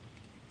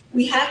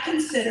 we have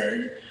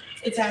considered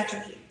its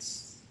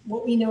attributes,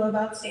 what we know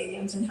about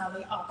stadiums and how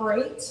they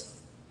operate,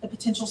 the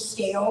potential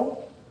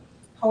scale,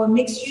 how a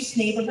mixed-use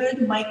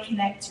neighborhood might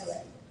connect to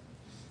it,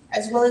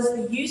 as well as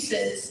the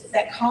uses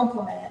that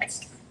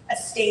complement a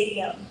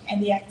stadium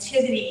and the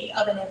activity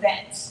of an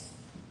event,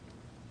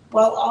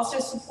 while also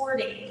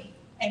supporting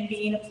and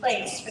being a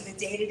place for the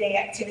day-to-day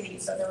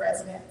activities of the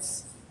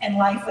residents and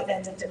life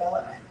within the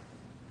development.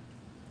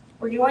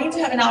 We're going to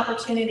have an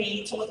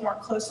opportunity to look more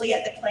closely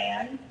at the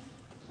plan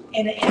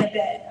in a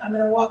bit. I'm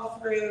going to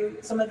walk through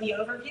some of the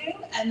overview,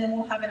 and then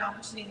we'll have an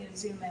opportunity to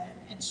zoom in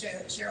and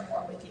share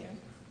more with you.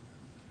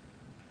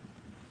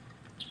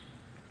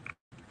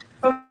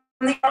 From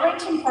the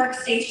Arlington Park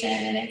Station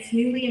and its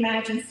newly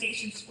imagined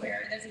station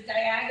square, there's a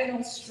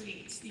diagonal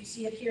street. You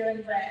see it here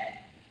in red.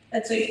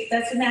 That's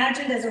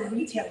imagined as a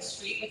retail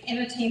street with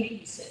entertainment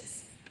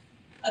uses,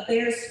 a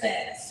Bears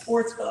Fest,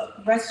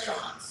 sportsbook,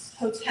 restaurants,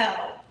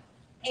 hotel,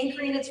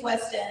 anchoring its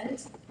west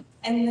end,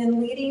 and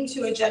then leading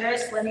to a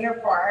generous linear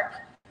park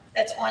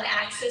that's on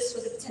axis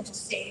with a potential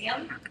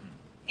stadium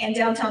and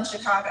downtown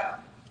Chicago.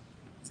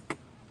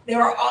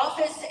 There are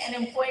office and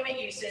employment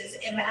uses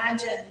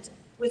imagined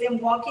within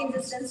walking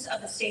distance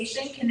of the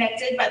station,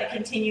 connected by the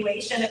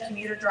continuation of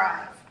Commuter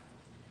Drive.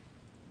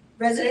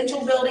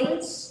 Residential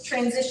buildings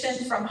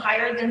transition from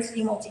higher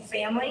density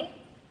multifamily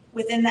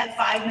within that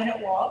 5-minute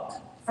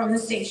walk from the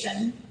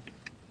station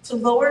to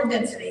lower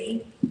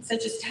density,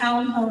 such as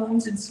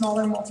townhomes and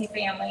smaller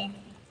multifamily,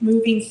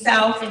 moving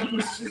south and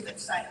east through the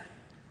site.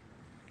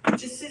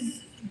 Just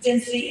as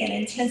density and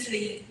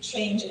intensity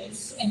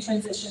changes and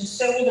transitions,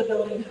 so will the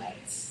building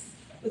heights.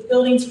 With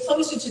buildings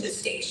closer to the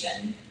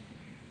station,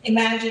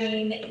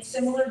 imagining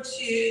similar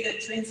to the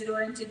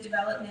transit-oriented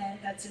development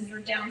that's in your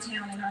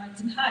downtown in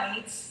Arlington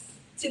Heights,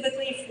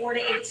 typically 4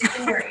 to 8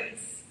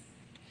 stories.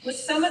 With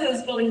some of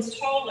those buildings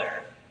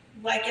taller,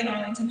 like in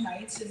Arlington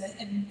Heights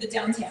in the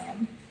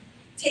downtown,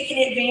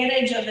 taking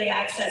advantage of the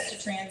access to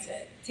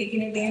transit,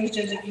 taking advantage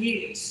of the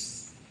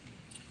views,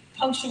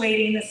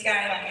 punctuating the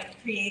skyline,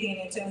 creating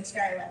its own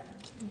skyline,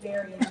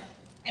 varying it.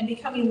 and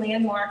becoming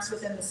landmarks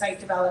within the site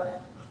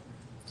development.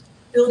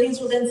 Buildings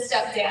will then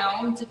step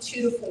down to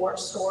 2 to 4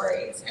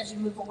 stories as you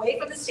move away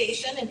from the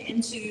station and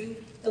into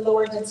the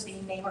lower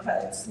density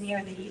neighborhoods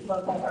near the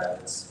local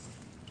roads.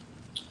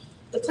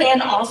 The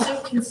plan also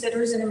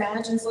considers and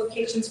imagines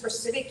locations for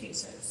civic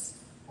uses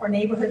or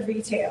neighborhood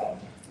retail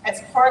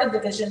as part of the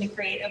vision to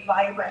create a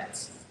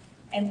vibrant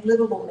and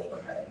livable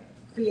neighborhood,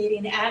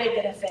 creating added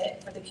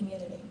benefit for the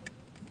community.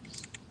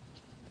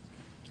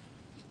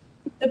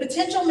 The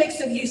potential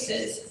mix of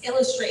uses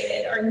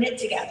illustrated are knit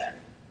together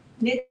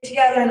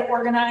and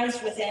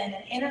organized within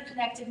an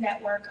interconnected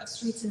network of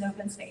streets and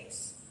open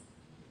space.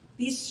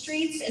 These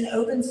streets and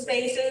open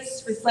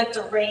spaces reflect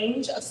a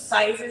range of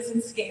sizes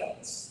and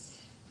scales.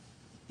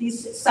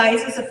 These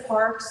sizes of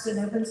parks and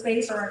open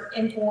space are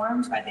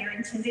informed by their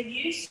intended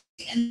use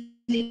and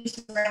the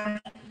use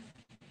around them.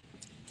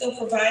 They'll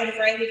provide a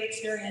variety of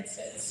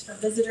experiences for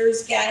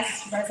visitors,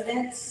 guests,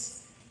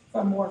 residents,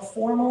 from more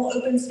formal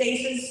open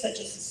spaces such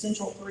as the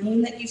central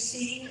green that you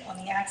see on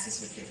the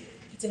axis with the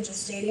potential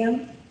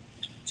stadium,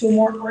 to a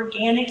more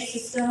organic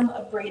system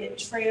of braided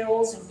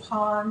trails and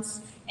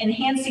ponds,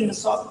 enhancing the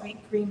Salt Creek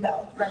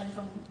Greenbelt running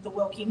from the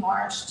Wilkie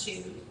Marsh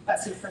to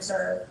Busse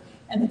Preserve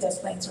and the Des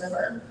Plaines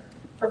River,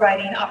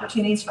 providing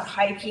opportunities for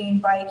hiking,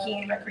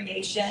 biking,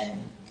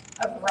 recreation,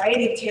 a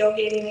variety of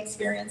tailgating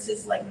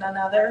experiences like none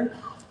other,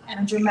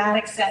 and a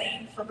dramatic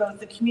setting for both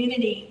the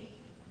community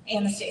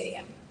and the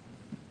stadium.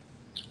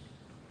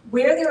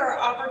 Where there are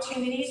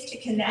opportunities to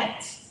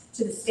connect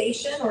to the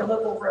station or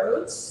local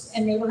roads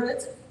and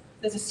neighborhoods,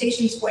 there's a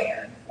station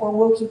square or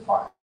Wilkie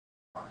Park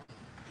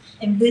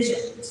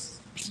envisioned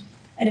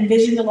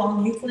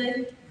along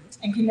Euclid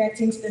and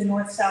connecting to the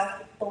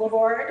north-south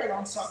boulevard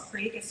along Salt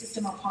Creek, a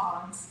system of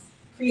ponds,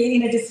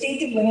 creating a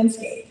distinctive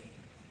landscape.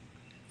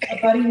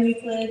 Abutting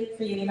Euclid,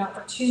 creating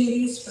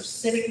opportunities for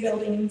civic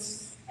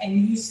buildings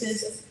and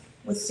uses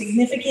with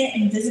significant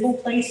and visible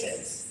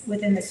places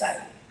within the site.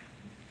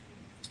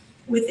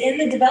 Within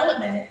the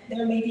development,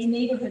 there may be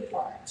neighborhood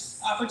parks,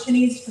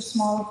 opportunities for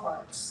smaller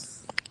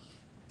parks.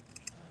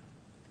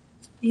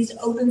 These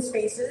open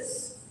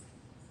spaces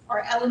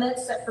are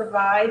elements that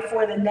provide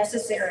for the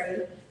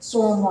necessary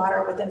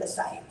stormwater within the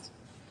site.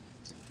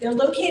 They're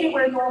located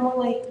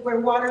where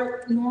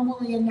water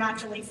normally and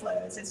naturally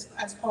flows,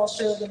 as Paul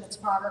showed in the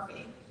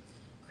topography,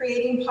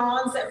 creating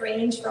ponds that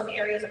range from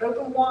areas of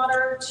open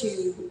water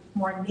to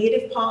more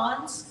native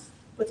ponds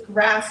with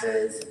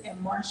grasses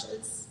and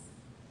marshes.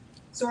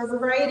 So a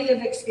variety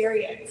of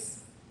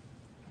experience.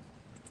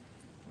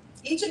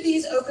 Each of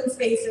these open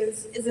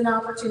spaces is an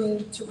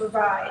opportunity to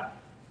provide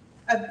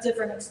a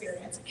different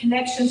experience, a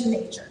connection to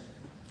nature,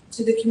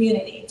 to the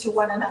community, to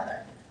one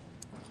another.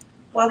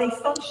 While they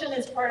function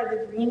as part of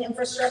the green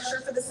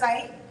infrastructure for the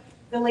site,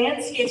 the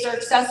landscapes are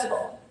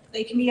accessible.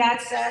 They can be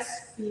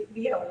accessed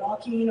via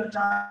walking or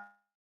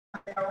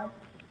driving,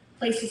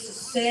 places to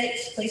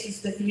sit,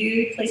 places to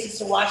view, places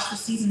to watch the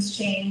seasons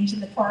change,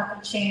 and the park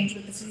will change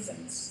with the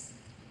seasons.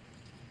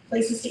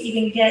 Places to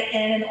even get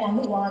in and on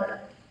the water,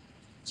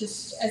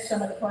 just as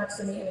some of the parks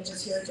in the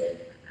images here do.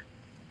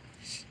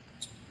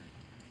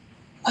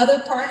 Other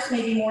parks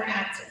may be more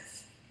active.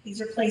 These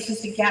are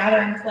places to gather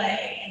and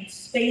play, and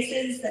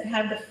spaces that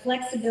have the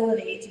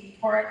flexibility to be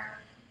part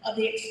of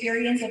the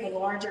experience of a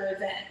larger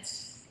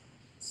event,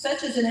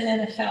 such as an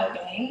NFL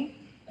game,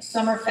 a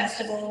summer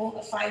festival,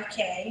 a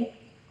 5K,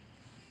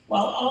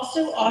 while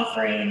also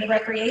offering the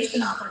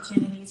recreation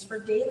opportunities for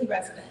daily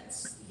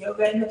residents,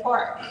 yoga in the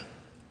park.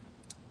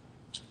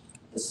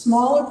 The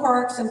smaller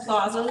parks and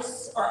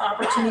plazas are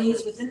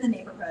opportunities within the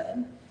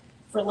neighborhood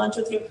for lunch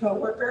with your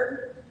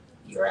coworker.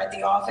 You're at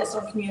the office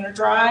on Commuter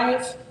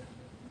Drive,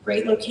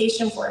 great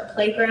location for a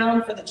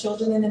playground for the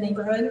children in the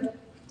neighborhood.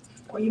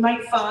 Or you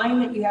might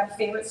find that you have a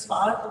favorite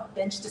spot, a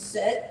bench to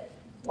sit,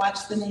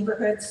 watch the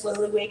neighborhood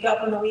slowly wake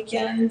up on the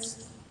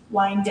weekends,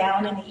 wind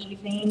down in the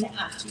evening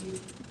after you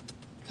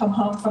come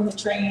home from the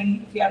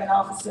train, if you have an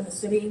office in the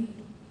city.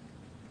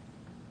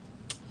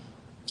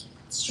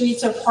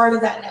 Streets are part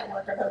of that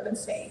network of open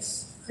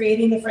space,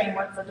 creating the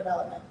framework for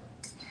development.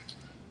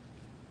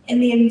 In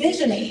the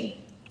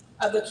envisioning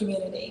of the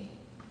community,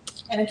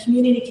 and a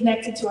community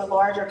connected to a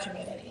larger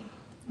community,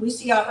 we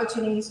see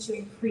opportunities to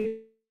increase,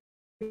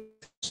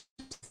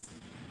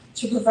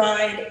 to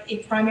provide a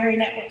primary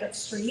network of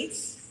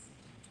streets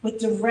with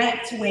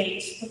direct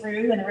ways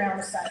through and around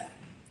the site.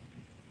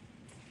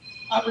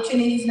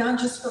 Opportunities not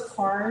just for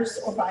cars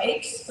or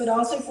bikes, but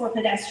also for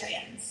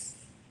pedestrians.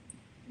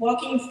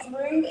 Walking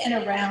through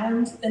and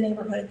around the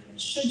neighborhood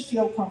should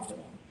feel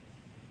comfortable.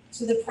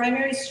 So the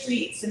primary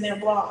streets in their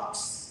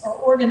blocks are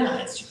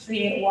organized to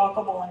create a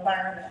walkable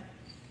environment,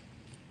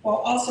 while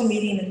also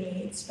meeting the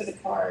needs for the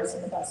cars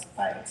and the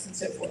bikes and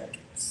so forth.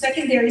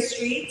 Secondary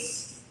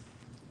streets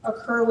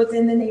occur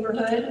within the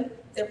neighborhood.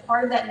 They're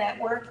part of that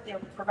network. They're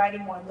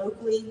providing more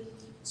locally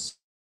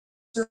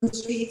certain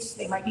streets.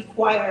 They might be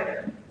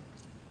quieter.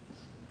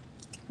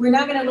 We're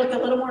now going to look a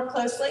little more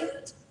closely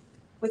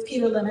with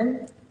Peter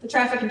Lemon, the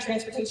traffic and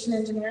transportation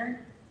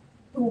engineer,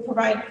 who will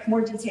provide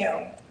more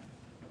detail.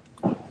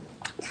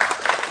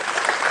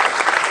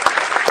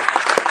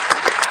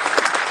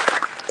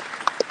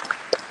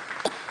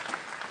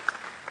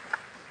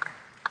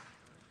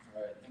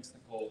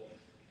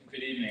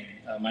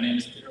 My name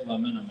is Peter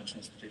Lemon. I'm a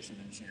transportation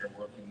engineer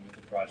working with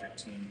the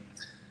project team.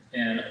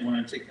 And I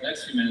want to take the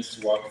next few minutes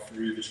to walk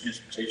through the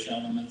transportation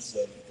elements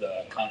of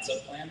the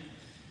concept plan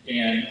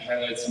and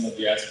highlight some of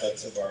the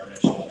aspects of our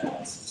initial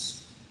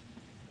analysis.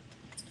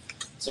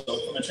 So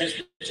from a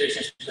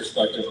transportation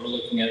perspective, we're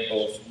looking at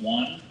both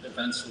one,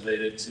 events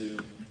related to,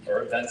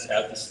 or events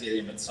at the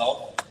stadium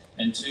itself,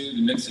 and two,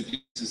 the mix of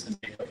uses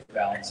that make up the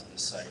balance of the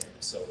site.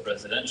 So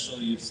residential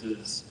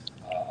uses,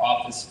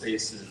 office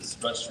spaces,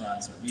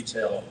 restaurants and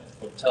retail,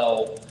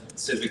 hotel,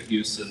 civic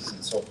uses,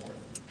 and so forth.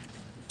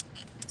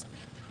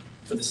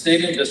 For the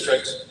stadium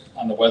district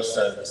on the west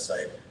side of the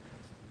site,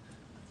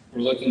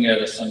 we're looking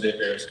at a Sunday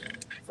Bears game.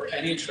 For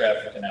any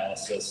traffic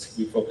analysis,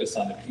 we focus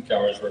on the peak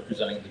hours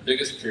representing the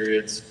biggest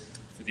periods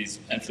for these,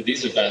 and for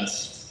these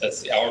events,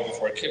 that's the hour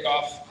before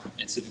kickoff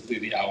and typically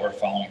the hour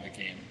following the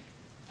game.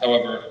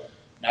 However,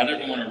 not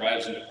everyone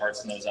arrives and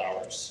departs in those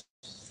hours.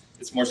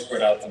 It's more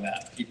spread out than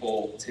that.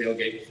 People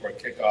tailgate before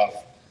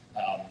kickoff.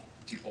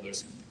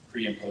 There's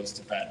pre and post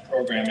event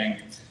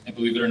programming, and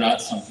believe it or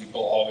not, some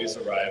people always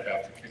arrive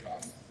after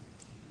kickoff.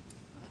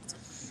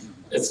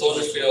 At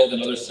Soldier Field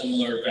and other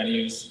similar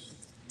venues,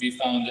 we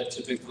found that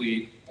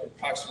typically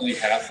approximately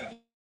half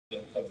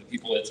of the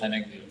people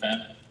attending the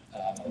event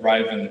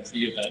arrive in the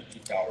pre-event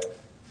peak hour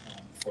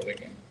for the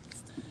game.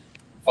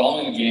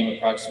 Following the game,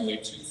 approximately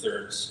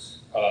 2/3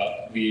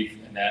 leave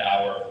in that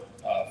hour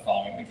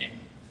following the game.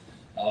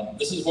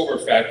 This is what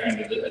we're factoring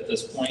at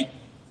this point,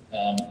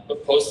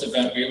 but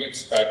post-event, we would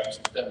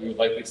expect that we would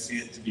likely see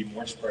it to be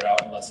more spread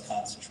out and less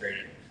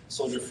concentrated.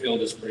 Soldier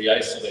Field is pretty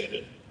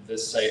isolated.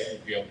 This site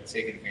would be able to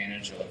take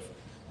advantage of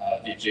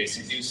the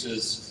adjacent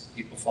uses.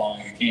 People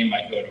following a game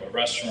might go to a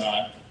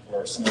restaurant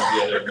or some of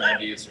the other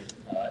amenities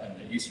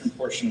in the eastern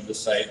portion of the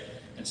site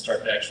and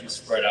start to actually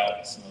spread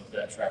out some of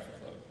that traffic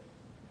load.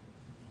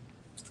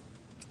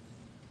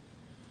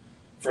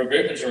 For a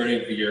great majority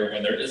of the year,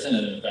 when there isn't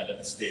an event at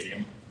the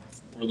stadium,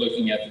 we're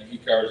looking at the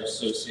peak hours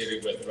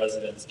associated with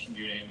residents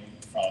commuting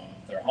from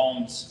their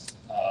homes,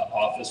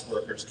 office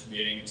workers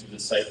commuting to the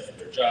site for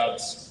their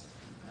jobs,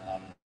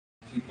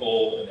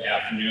 people in the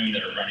afternoon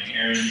that are running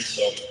errands.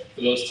 So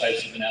for those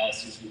types of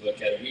analyses, we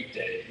look at a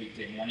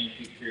weekday morning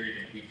peak period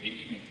and a weekday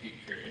evening peak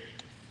period.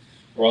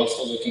 We're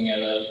also looking at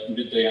a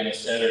midday on a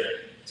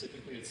Saturday.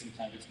 Typically it's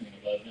sometime between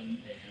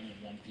 11 a.m.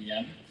 and 1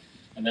 p.m.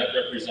 And that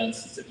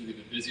represents typically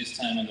the busiest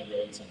time on the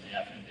roads on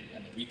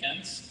the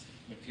weekends,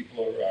 when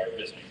people are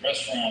visiting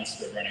restaurants,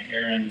 they're running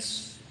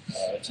errands,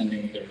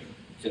 attending their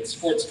kids'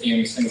 sports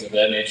games, things of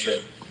that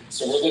nature.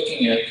 So we're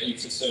looking at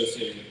peaks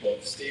associated with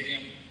both the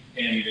stadium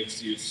and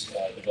mixed-use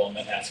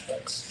development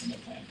aspects in the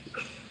plan.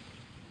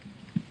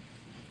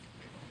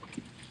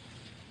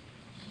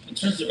 In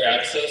terms of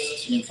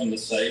access to and from the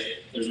site,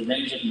 there's a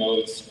range of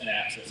modes and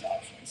access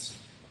options.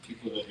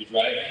 People will be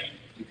driving,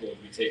 people will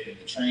be taking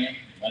the train,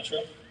 the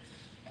metro.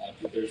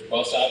 There's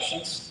bus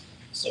options,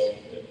 so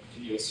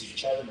you'll see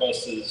charter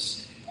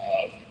buses,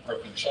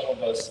 parking shuttle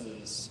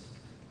buses,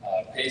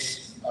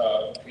 Pace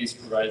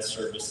provides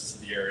services to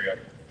the area.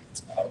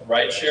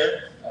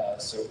 Rideshare,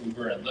 so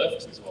Uber and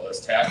Lyft, as well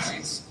as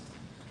taxis,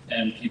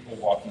 and people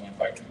walking and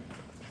biking.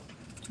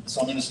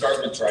 So I'm going to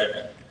start with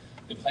driving.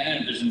 The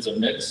plan envisions a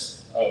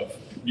mix of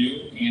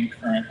new and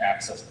current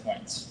access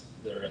points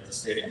that are at the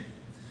stadium.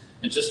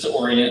 And just to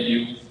orient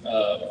you,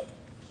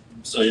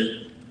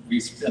 we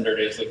spend our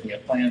days looking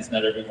at plans.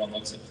 Not everyone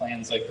looks at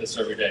plans like this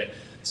every day.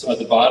 So at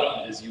the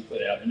bottom is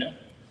Euclid Avenue.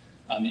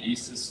 On the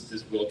east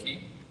is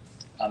Wilkie.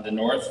 On the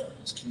north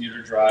is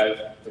Commuter Drive,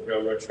 the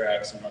railroad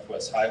tracks, and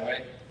Northwest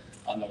Highway.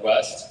 On the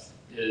west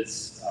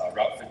is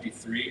Route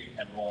 53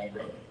 and Rolling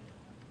Road.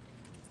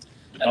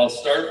 And I'll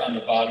start on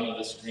the bottom of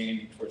the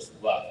screen towards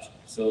the left.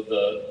 So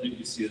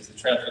you see is the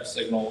traffic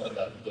signal and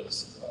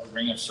those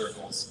ring of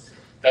circles.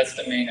 That's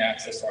the main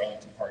access to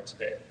Arlington Park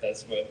today.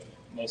 That's what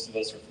most of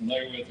us are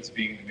familiar with as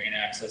being the main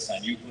access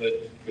on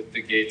Euclid with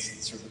the gates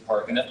that serve the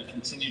park. And that will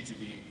continue to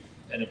be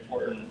an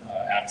important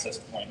access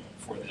point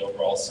for the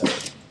overall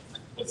site.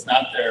 What's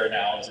not there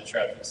now is a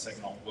traffic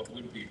signal. What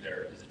would be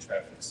there is a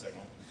traffic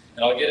signal.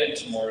 And I'll get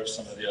into more of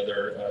some of the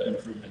other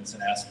improvements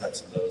and aspects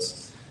of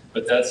those.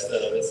 But that's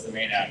the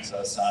main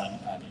access on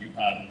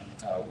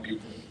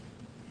Euclid.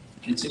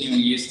 Continuing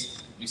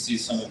east, you see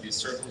some of these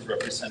circles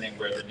representing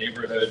where the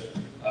neighborhood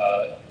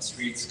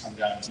streets come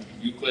down to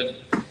Euclid.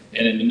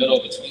 And in the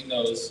middle between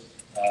those,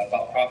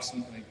 about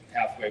approximately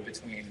halfway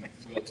between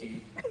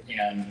Wilkie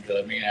and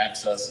the main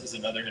access is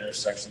another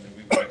intersection that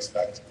we would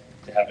expect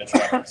to have a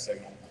traffic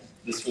signal.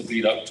 This would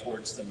lead up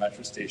towards the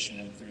metro station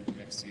and through the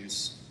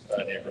mixed-use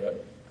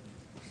neighborhood.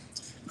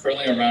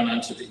 Curling around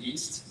onto the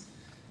east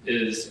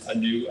is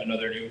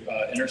another new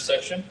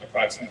intersection,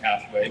 approximately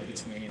halfway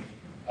between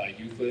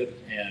Euclid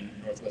and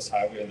Northwest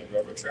Highway and the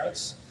railroad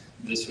tracks.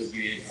 This would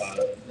be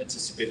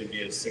anticipated to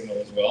be a signal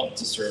as well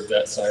to serve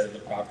that side of the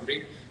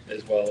property,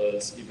 as well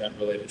as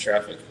event-related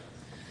traffic.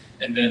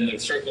 And then the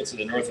circle to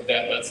the north of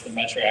that, that's the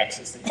metro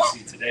access that you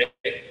see today.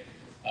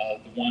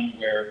 The one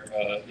where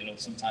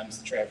sometimes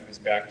the traffic is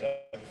backed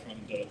up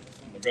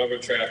from the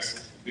railroad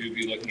tracks, we would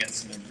be looking at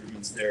some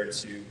improvements there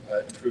to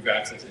improve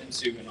access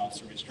into and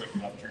also restrict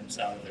left turns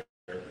out of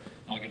there.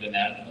 I'll get into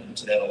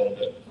that a little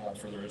bit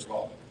further as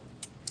well.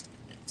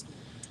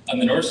 On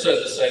the north side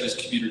of the site is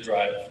Commuter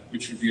Drive,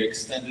 which would be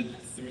extended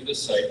through the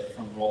site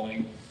from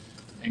Rolling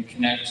and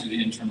connect to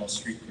the internal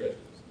street grid.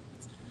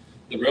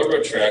 The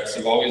railroad tracks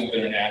have always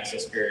been an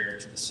access barrier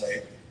to the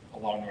site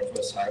along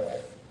Northwest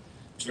Highway.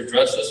 To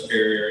address this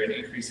barrier and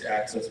increase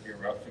access via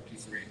Route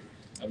 53,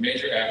 a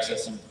major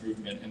access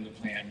improvement in the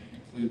plan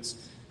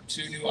includes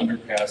 2 new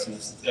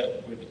underpasses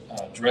that would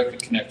directly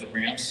connect the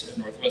ramps at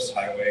Northwest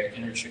Highway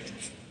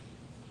interchange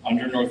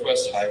under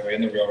Northwest Highway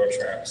and the railroad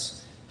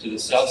tracks to the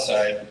south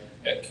side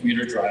at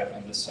Commuter Drive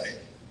on the site.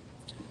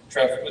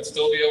 Traffic would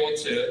still be able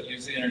to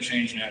use the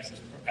interchange and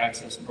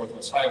access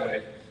Northwest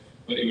Highway,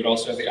 but it would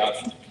also have the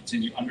option to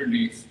continue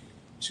underneath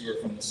to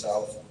or from the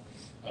south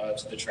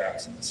to the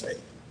tracks on the site.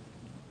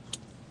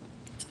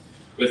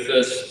 With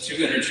this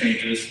 2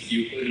 interchanges,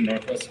 Euclid and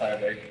Northwest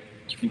Highway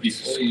can be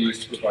fully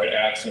used to provide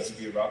access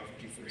via Route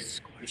 53,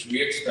 which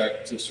we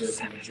expect to serve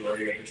the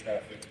majority of the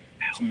traffic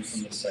coming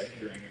from the site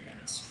during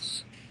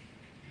events.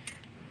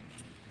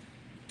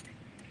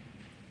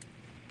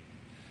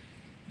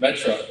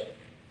 Metro.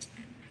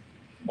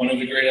 One of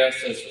the great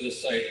assets for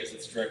this site is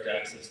its direct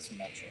access to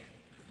Metro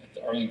at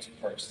the Arlington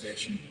Park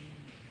Station.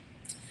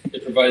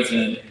 It provides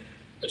an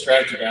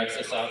attractive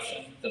access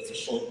option that's a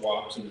short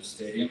walk to the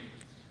stadium,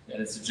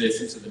 and it's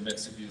adjacent to the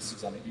mix of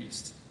uses on the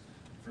east.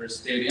 For a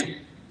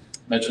stadium,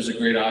 Metro is a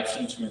great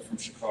option to and from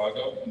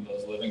Chicago and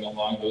those living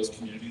along those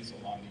communities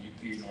along the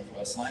UP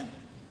Northwest line.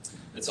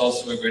 It's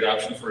also a great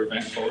option for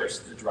event goers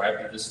that drive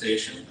to the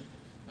station,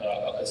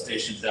 a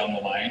station down the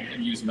line,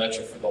 and use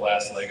Metro for the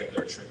last leg of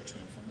their trip to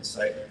and from the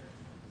site.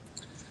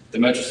 The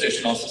Metro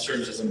station also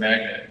serves as a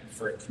magnet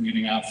for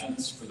commuting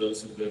options for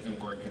those who live and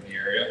work in the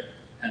area,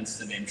 hence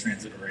the name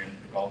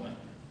transit-oriented development.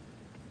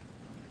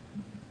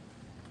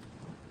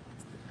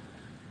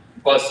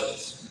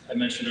 Buses. I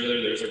mentioned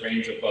earlier there's a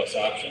range of bus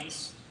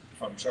options,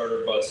 from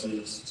charter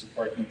buses to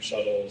parking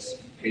shuttles,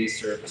 pace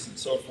service, and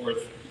so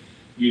forth.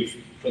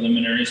 We've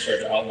preliminarily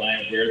started to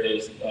outline where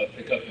those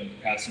pickup and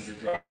passenger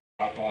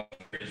drop-off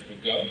areas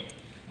would go,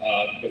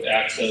 with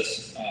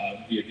access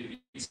via the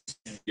east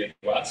and via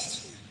the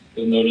west.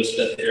 You'll notice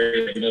that the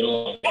area in the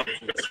middle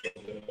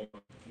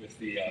with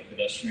the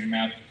pedestrian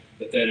map,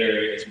 that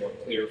area is more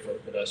clear for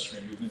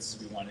pedestrian movements. So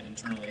we want to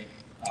internally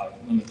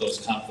limit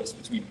those conflicts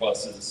between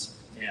buses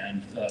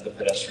and the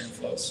pedestrian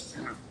flows.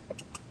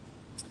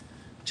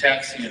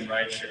 Taxi and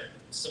rideshare.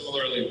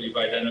 Similarly, we've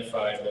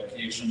identified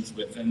locations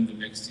within the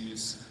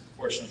mixed-use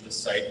portion of the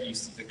site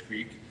east of the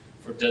creek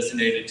for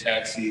designated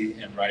taxi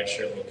and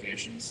rideshare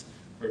locations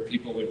where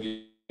people would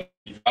be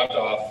dropped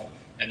off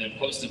and then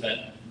post-event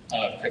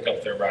pick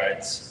up their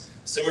rides.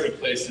 Similar to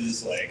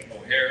places like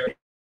O'Hare.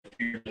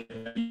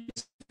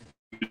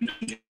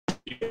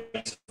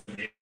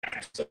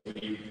 So when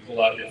you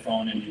pull out your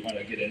phone and you want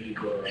to get an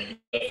Uber or and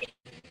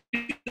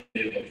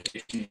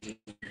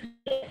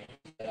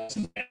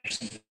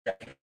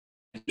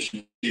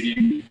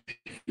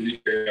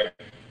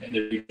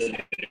there are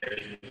designated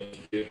areas where those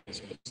vehicles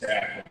will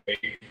stack or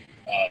wait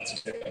to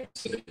pick up,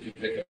 so that you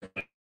pick up.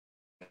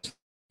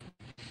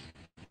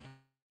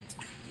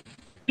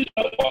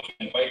 Walking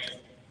and bike,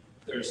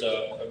 there's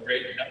a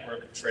great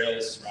network of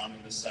trails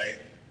surrounding the site,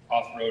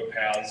 off-road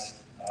paths,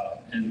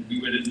 and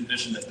we would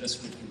envision that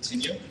this would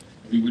continue.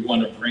 We would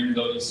want to bring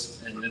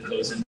those and knit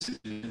those into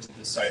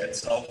the site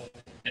itself.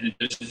 In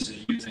addition to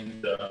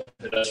using the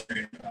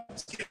pedestrian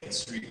scaled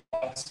street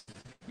blocks,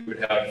 we would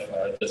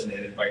have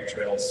designated bike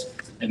trails.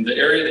 And the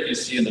area that you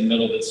see in the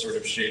middle that's sort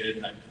of shaded,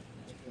 and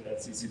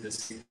that's easy to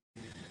see,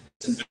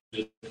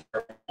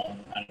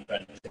 on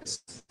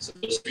benches. So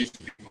those streets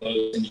would be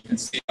closed, and you can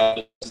see how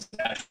this is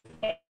natural.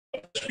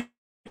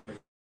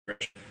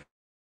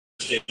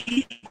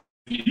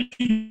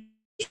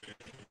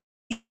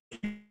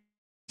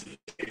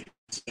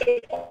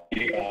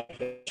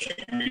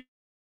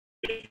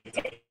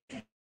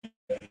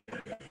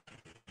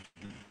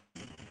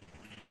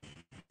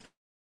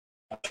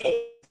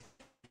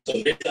 So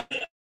based on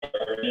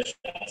our initial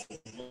analysis,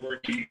 we'll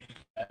be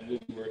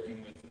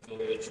working with the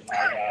village,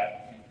 IDOT,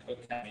 and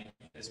Cook County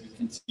as we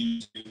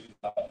continue to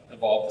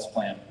evolve this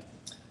plan.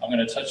 I'm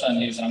going to touch on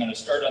these. I'm going to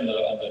start on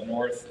the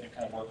north and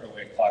kind of work our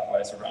way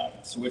clockwise around.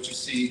 So what you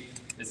see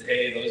is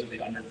those are the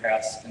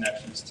underpass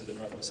connections to the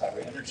Northwest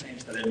Highway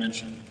interchange that I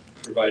mentioned,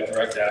 provide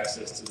direct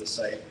access to the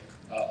site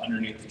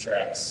underneath the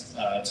tracks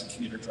to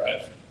Commuter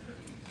Drive.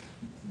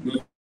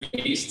 Moving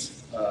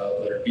east,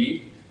 letter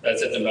B,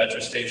 that's at the metro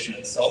station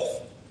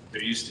itself.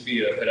 There used to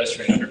be a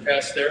pedestrian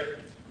underpass there.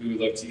 We would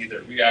look to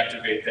either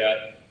reactivate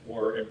that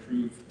or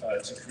improve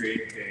to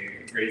create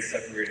a grade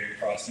separated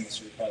crossing,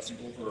 so you're crossing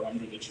over or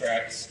under the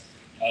tracks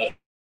so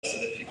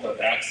that people have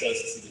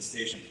access to the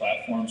station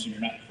platforms and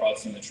you're not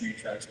crossing the train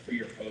tracks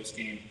pre or post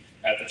game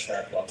at the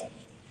track level.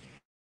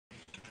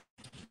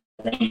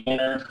 Around the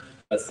corner,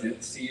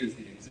 C is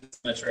the existing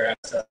metro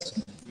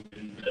access. We would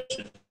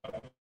envision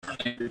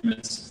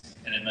improvements,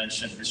 and I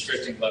mentioned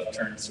restricting left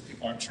turns so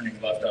people aren't turning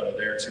left out of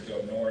there to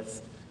go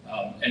north.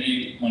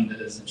 Anyone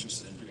that is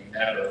interested in doing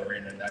that or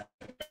oriented in that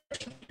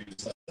direction,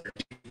 use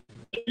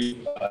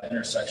the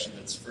intersection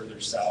that's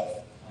further south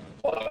on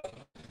the block.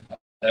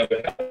 That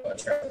would have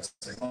traffic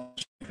signal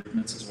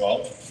improvements as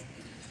well.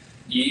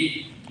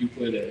 E,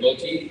 Euclid and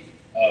Wilkie,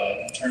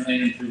 turn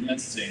lane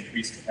improvements to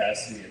increase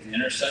capacity at the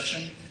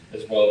intersection,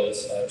 as well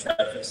as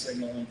traffic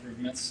signal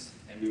improvements.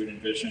 And we would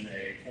envision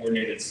a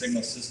coordinated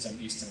signal system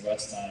east and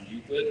west on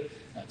Euclid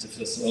to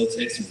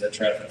facilitate some of that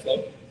traffic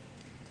flow.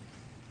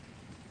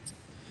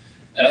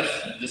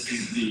 F, this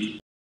is the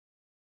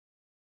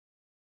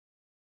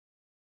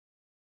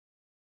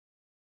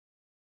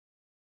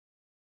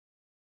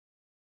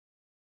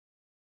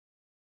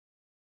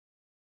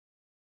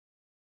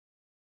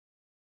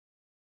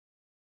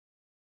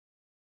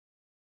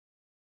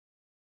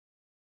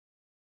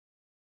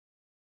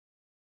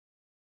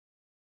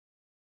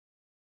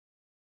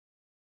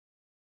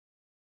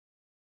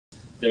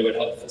that would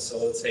help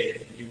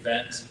facilitate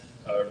event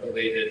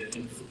related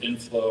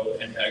inflow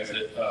and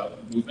exit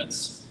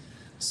movements.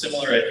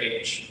 Similar at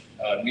H,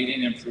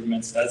 median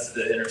improvements, that's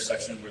the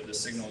intersection where the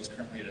signal is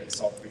currently at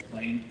Salt Creek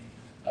Lane.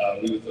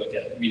 We would look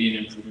at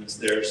median improvements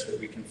there so that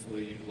we can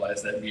fully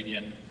utilize that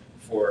median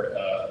for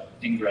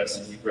ingress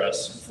and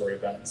egress for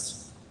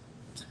events.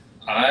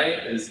 I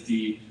is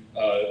the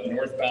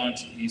northbound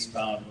to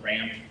eastbound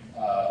ramp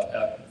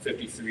at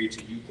 53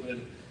 to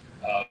Euclid.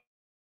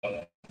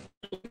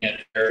 Looking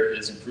at there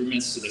is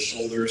improvements to the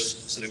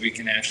shoulders so that we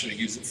can actually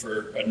use it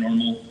for a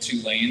normal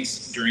 2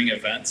 lanes during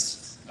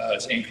events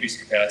to increase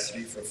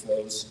capacity for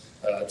flows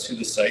to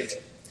the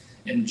site.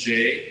 And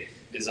J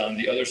is on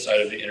the other side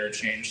of the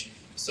interchange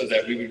so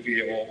that we would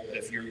be able,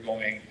 if you're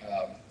going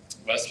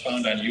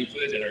westbound on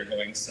Euclid and are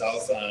going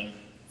south on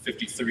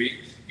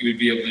 53, you would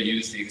be able to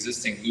use the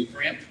existing loop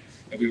ramp,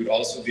 and we would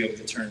also be able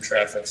to turn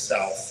traffic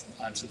south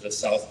onto the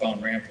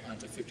southbound ramp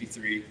onto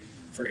 53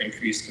 for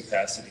increased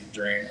capacity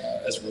during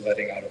as we're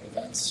letting out of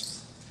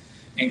events.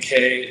 And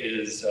K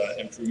is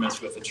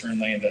improvements with the turn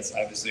lane that's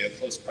obviously a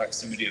close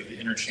proximity of the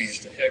interchange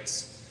to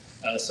Hicks,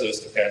 so is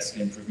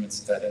capacity improvements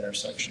at that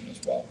intersection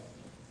as well.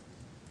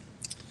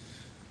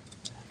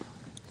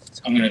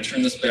 I'm going to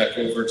turn this back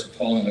over to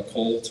Paul and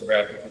Nicole to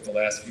wrap up with the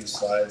last few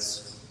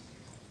slides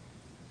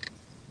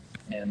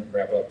and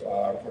wrap up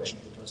our portion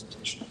of the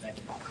presentation. Thank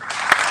you.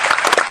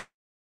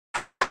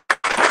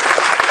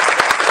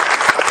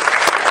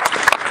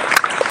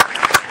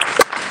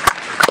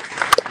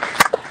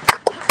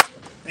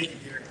 Thank you,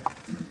 Peter.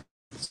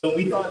 So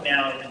we thought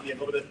now we'd be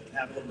able to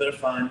have a little bit of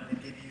fun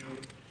and give you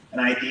an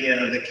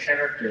idea of the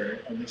character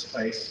of this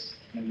place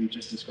that we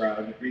just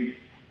described, breathe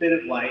a bit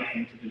of life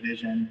into the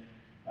vision.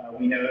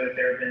 We know that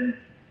there have been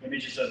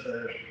images of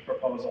the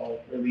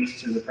proposal released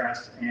to the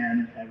press,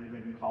 and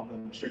everybody called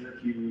them sugar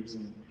cubes,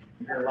 and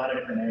we heard a lot of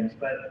different names.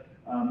 But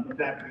in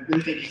fact, we've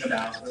been thinking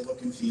about the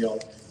look and feel.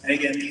 And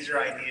again, these are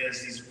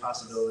ideas, these are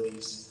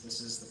possibilities,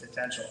 this is the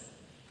potential.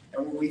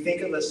 And when we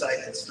think of a site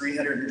that's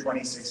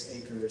 326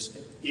 acres,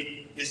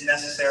 it is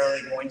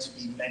necessarily going to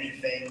be many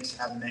things,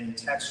 have many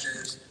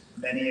textures,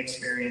 many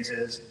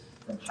experiences,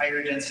 from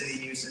higher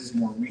density uses,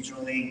 more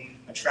regionally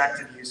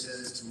attractive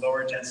uses, to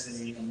lower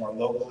density and more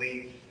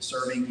locally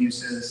serving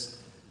uses,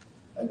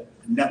 a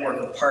network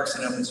of parks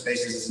and open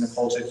spaces, as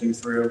Nicole took you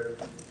through,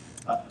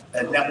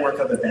 a network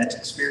of event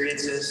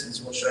experiences,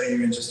 as we'll show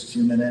you in just a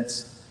few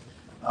minutes.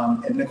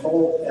 And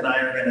Nicole and I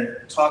are going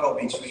to toggle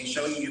between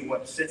showing you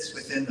what fits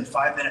within the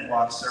 5-minute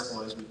walk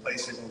circle as we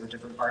place it over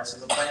different parts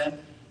of the plan,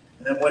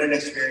 and then what an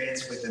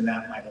experience within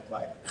that might look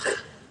like.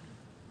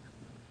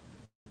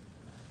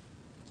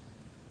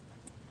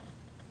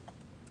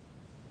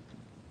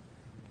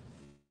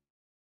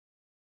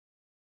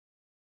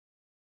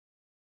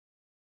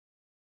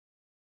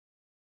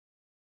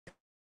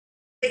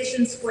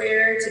 Station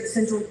Square to the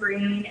Central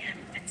Green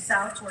and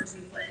south towards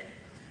Euclid.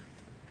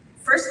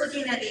 First,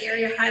 looking at the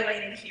area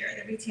highlighted here,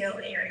 the retail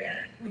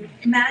area, we're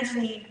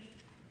imagining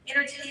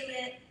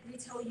entertainment,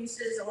 retail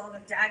uses along a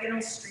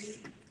diagonal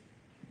street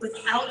with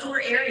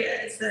outdoor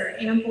areas that are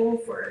ample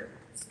for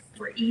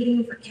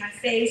eating, for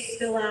cafes,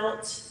 spill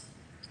out,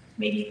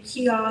 maybe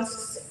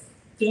kiosks,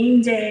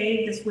 game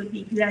day. This would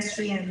be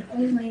pedestrian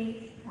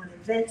only on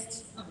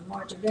events, on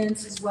large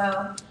events as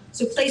well.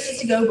 So places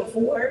to go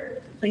before,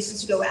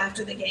 places to go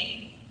after the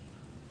game.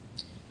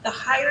 The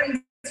higher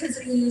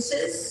intensity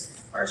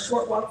uses are a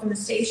short walk from the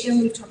station.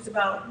 We've talked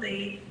about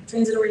the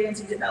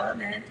transit-oriented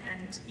development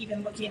and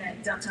even looking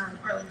at downtown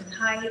Arlington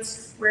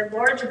Heights, where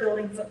larger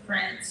building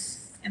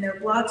footprints and their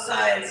block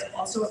size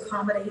also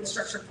accommodate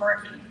structured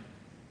parking.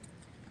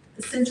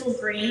 The Central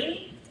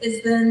Green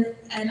is then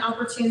an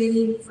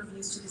opportunity for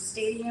views to the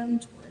stadium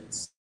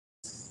towards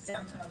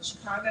downtown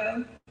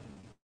Chicago,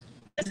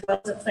 as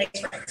well as a place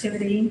for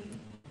activity.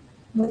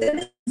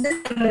 Within this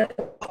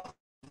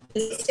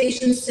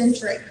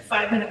station-centric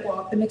 5-minute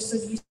walk, the mix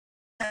of use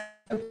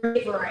a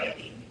great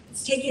variety.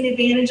 It's taking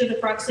advantage of the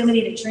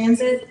proximity to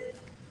transit,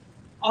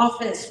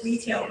 office,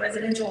 retail,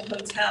 residential,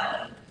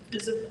 hotel.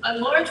 There's a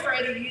large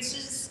variety of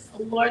uses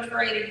a large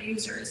variety of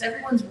users.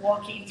 Everyone's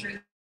walking through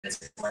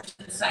this portion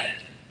of the site.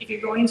 If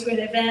you're going to an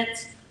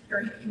event,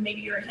 or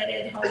maybe you're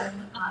headed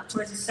home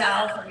towards the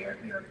south, or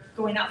you're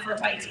going out for a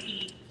bite to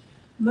eat,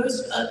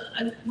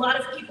 a lot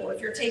of people, if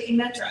you're taking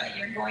Metro,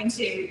 you're going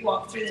to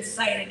walk through this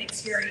site and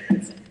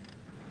experience it.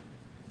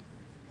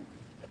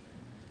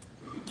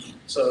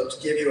 So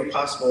to give you a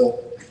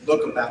possible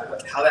look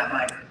about how that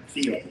might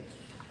feel,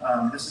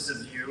 this is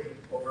a view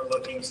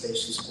overlooking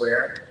Station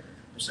Square.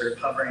 We're sort of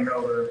hovering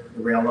over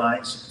the rail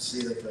lines. You can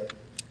see that the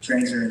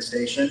trains are in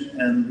station,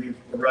 and we've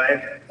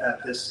arrived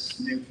at this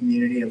new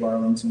community of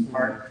Arlington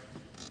Park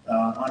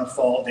on a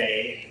fall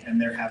day,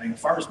 and they're having a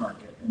farmer's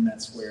market in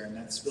that square, and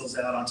that spills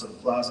out onto the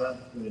plaza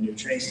with a new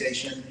train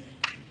station,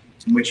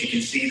 which you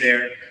can see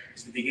there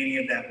is the beginning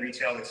of that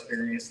retail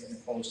experience that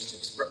Nicole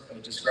just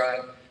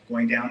described,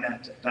 going down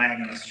that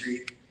diagonal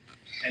street,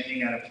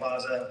 ending at a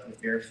plaza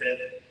with Bears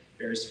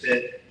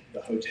Fit,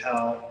 the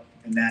hotel,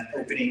 and that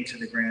opening to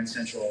the Grand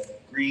Central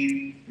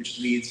Green, which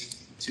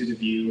leads to the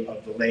view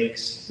of the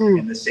lakes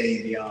and the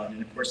stadium beyond.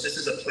 And of course, this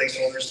is a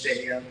placeholder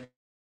stadium.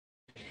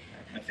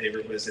 My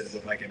favorite was it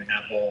looked like an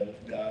Apple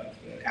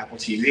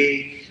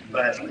TV,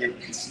 but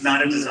it's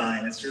not a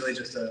design. It's really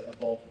just a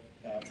bulk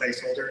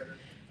placeholder.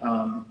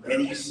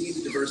 And you see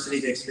the diversity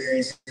of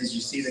experiences.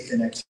 You see the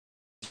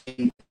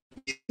connectivity,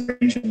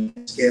 range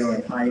in scale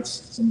and heights.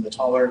 Some of the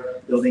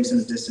taller buildings in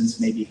the distance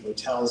may be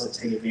hotels that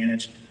take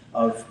advantage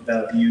of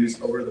the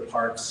views over the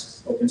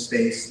park's open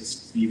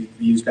space, the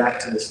views back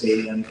to the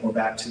stadium or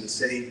back to the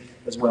city,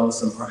 as well as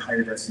some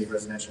higher density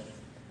residential.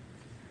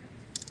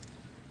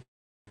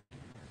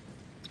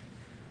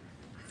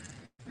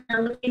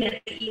 Now looking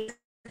at the east,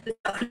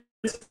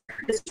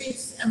 the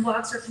streets and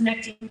blocks are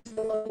connecting to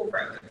the local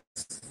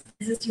roads,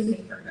 existing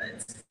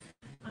neighborhoods.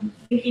 I'm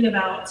thinking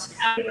about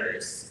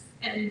neighbors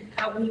and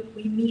how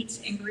we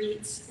meet and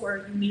greet, or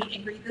you meet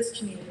and greet this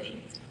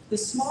community. The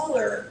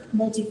smaller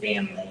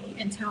multifamily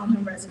and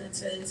townhome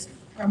residences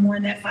are more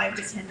in that 5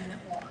 to 10 minute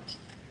walk.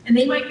 And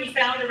they might be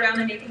found around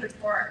the neighborhood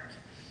park.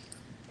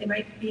 They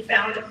might be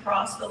found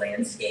across the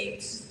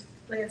landscape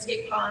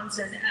ponds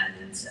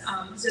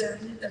and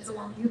zone that's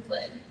along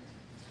Euclid.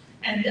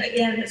 And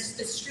again, the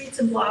streets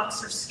and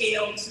blocks are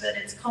scaled so that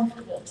it's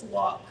comfortable to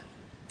walk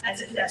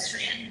as a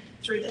pedestrian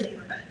through the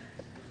neighborhood.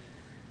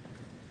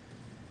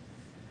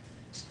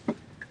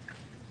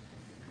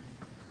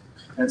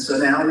 And so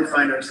now we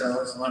find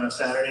ourselves on a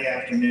Saturday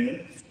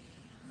afternoon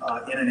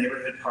in a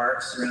neighborhood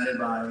park surrounded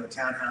by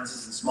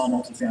townhouses and small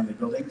multifamily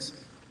buildings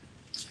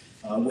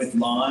with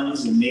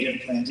lawns and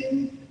native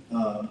planting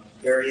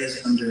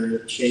areas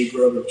under shade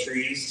grove of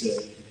trees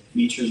to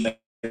meet your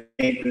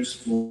neighbors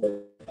for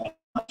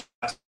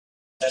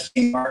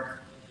testing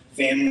park,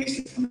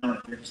 families to come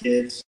out with their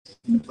kids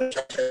in the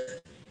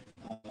playground.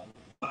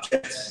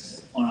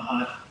 Objects on a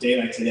hot day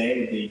like today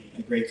would be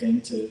a great thing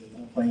to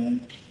play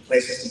in.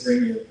 Places to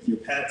bring your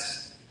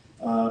pets,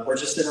 or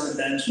just sit on a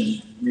bench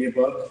and read a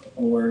book,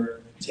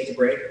 or take a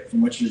break from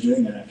what you're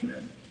doing that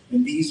afternoon.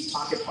 And these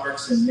pocket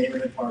parks and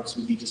neighborhood parks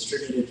would be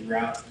distributed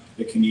throughout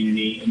the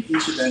community, and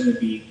each of them would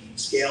be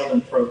scaled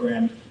and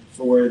programmed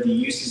for the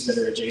uses that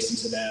are adjacent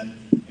to them,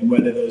 and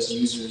whether those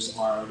users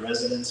are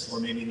residents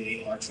or maybe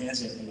they are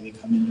transient, maybe they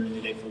come in during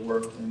the day for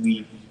work and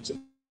leave. So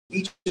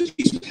each of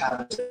these would have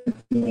a different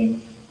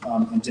feeling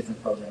and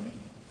different programming.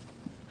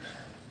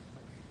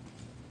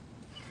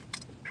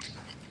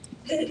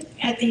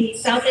 At the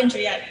south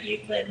entry at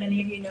Euclid,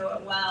 many of you know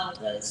it well,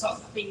 the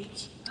Salt Creek,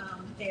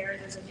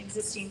 there's an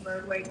existing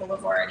roadway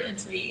boulevard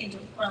entry into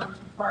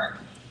Arlington Park.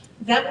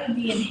 That will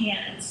be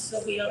enhanced.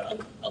 There'll be a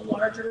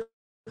larger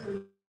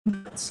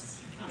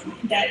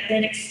that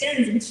then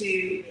extends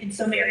into, in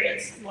some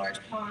areas, large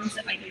ponds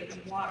that might be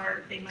open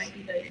water. They might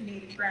be the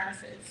native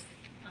grasses.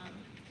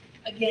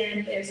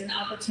 Again, there's an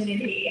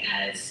opportunity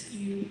as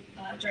you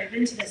drive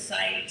into the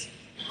site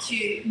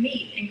to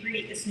meet and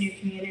greet this new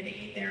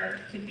community. There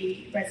could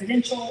be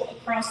residential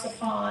across the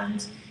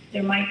pond.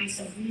 There might be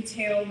some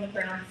retail on the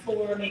ground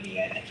floor, maybe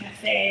a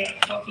cafe,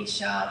 a coffee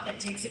shop that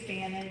takes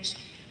advantage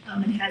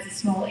and has a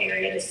small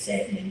area to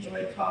sit and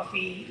enjoy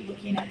coffee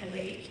looking at the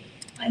lake.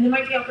 And there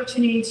might be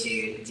opportunity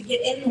to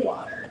get in the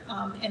water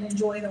and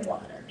enjoy the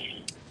water.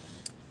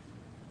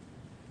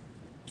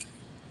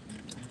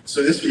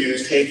 So this view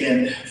is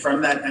taken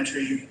from that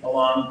entry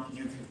along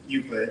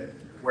Euclid,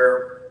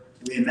 where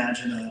we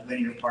imagine a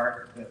linear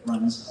park that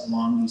runs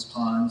along these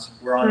ponds.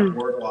 We're on a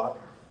boardwalk,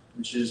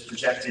 which is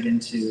projected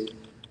into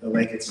the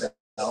lake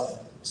itself.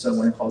 So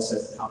when Nicole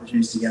said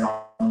opportunities to get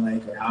on the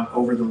lake or out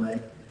over the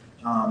lake,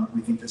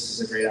 we think this is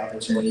a great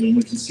opportunity. And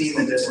you can see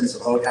in the distance a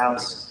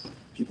boathouse,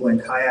 people in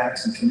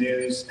kayaks and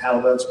canoes,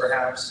 paddle boats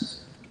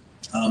perhaps,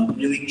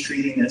 really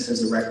treating this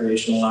as a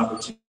recreational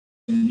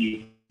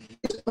opportunity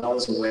as well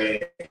as a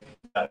way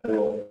that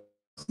will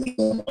clean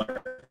the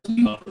water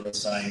off of the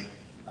site.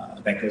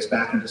 That goes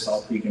back into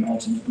Salt Creek and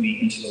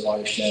ultimately into the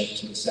watershed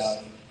to the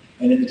south.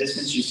 And in the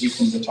distance, you see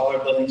some of the taller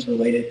buildings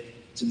related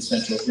to the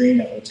Central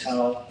Green, a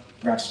hotel,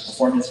 perhaps a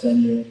performance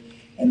venue.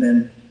 And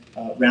then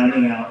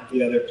rounding out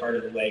the other part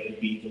of the lake would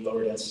be the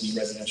lower density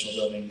residential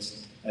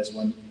buildings as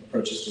one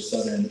approaches the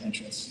southern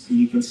entrance.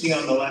 You can see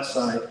on the left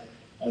side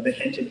the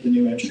hint of the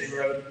new entry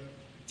road,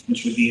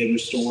 which would be a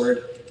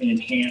restored and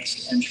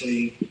enhanced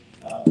entry.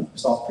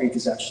 Salt Creek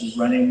is actually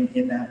running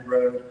in that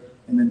road,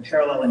 and then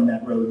paralleling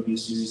that road would be a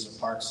series of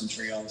parks and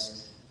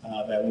trails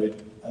that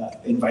would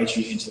invite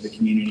you into the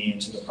community,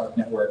 into the park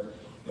network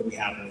that we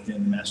have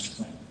within the master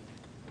plan.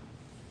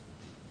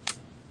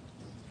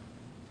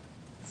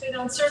 So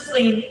now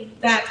circling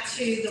back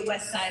to the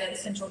west side of the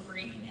central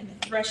green and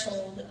the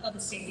threshold of the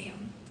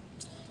stadium.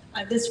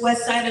 This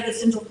west side of the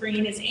central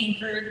green is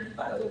anchored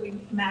by what we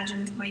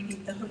imagine might be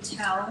the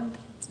hotel,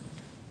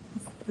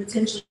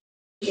 potentially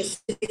a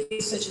city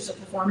such as a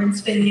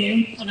performance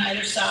venue on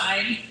either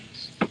side.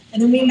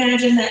 And then we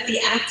imagine that the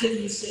active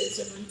uses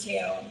of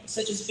retail,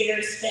 such as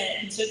Bears Fit.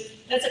 And so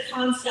that's a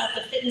concept,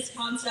 a fitness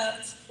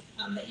concept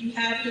that you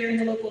have here in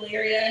the local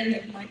area, and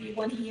there might be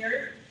one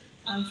here.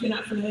 If you're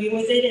not familiar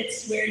with it,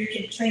 it's where you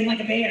can train like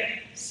a bear.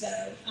 So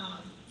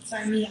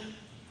sign me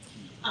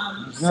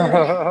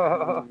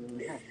up.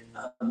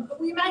 But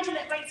we imagine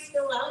that might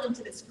spill out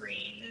into this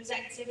green, those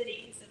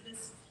activities. And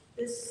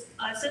this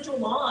central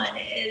lawn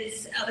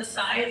is of a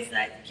size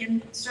that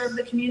can serve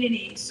the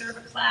community, serve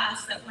a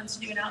class that wants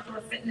to do an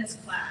outdoor fitness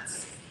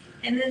class.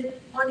 And then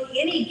on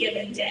any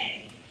given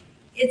day,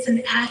 it's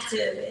an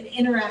active and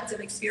interactive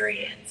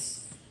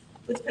experience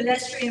with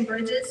pedestrian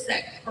bridges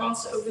that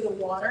cross over the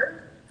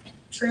water,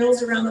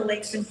 trails around the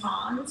lakes and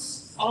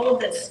ponds, all of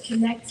this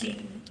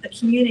connecting the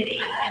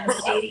community and the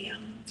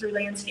stadium through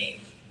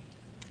landscape.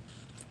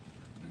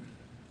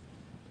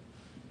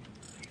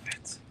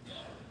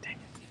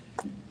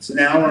 So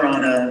now we're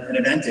on an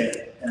event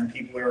day, and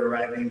people are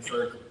arriving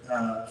for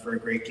a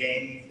great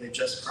game. They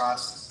just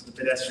crossed the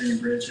pedestrian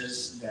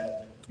bridges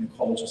that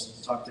Nicole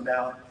just talked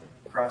about.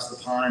 Across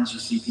the ponds, you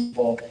see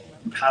people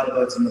in paddle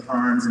boats in the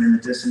ponds, and in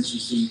the distance, you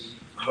see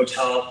a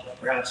hotel,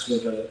 perhaps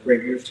with a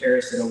great roof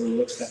terrace that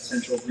overlooks that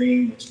central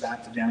green, looks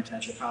back to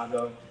downtown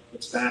Chicago,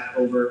 looks back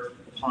over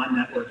the pond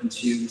network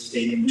into the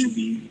stadium, which will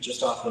be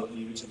just off of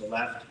you to the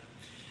left.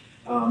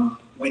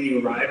 When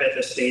you arrive at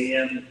the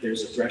stadium,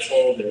 there's a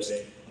threshold, there's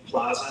a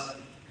plaza,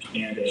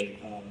 and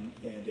an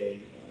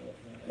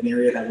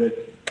area that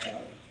would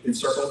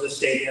encircle the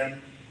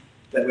stadium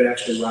that would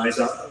actually rise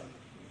up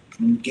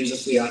and gives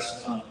us the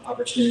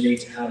opportunity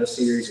to have a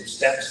series of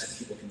steps that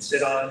people can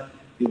sit on.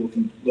 People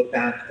can look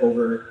back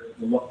over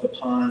the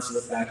ponds,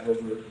 look back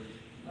over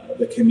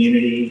the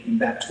community and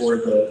back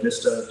toward the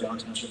vista of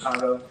downtown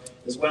Chicago,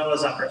 as well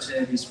as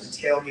opportunities for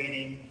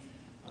tailgating,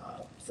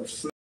 for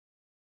food.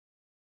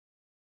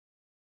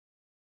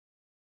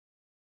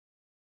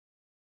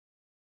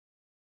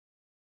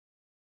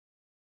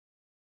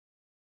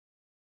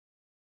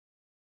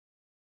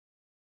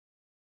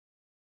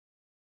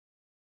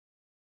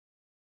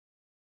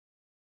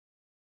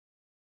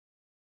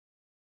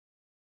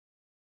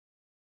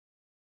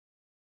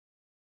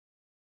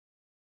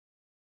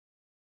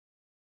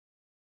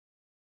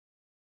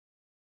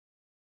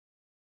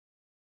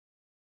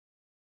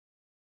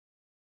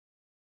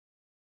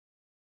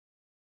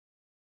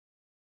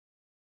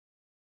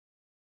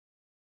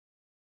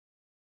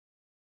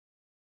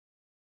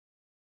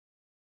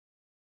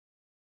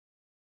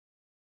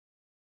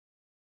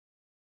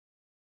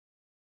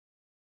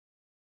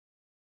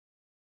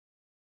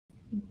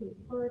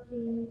 Include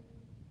parking,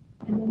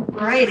 and then a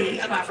variety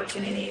of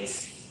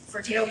opportunities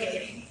for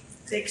tailgating.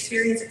 The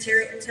experience of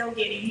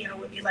tailgating here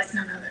would be like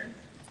none other,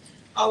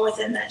 all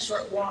within that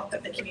short walk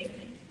of the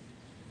community.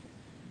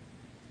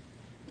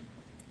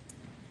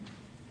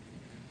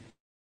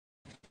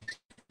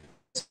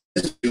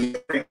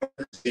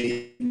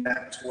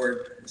 Back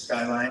toward the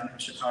skyline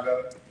of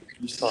Chicago,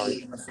 you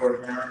see in the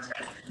foreground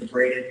the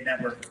braided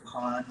network of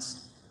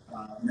ponds,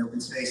 and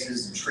open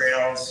spaces and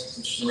trails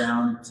which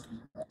surround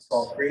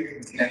Salt Creek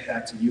and connect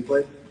back to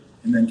Euclid,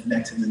 and then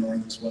connect to the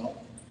north as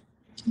well.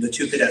 The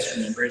two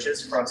pedestrian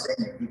bridges crossing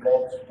the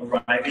people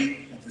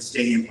arriving at the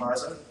stadium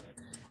plaza.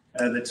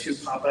 The two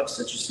pop-ups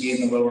that you see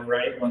in the lower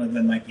right, one of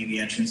them might be the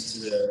entrance to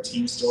the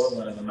team store,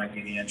 one of them might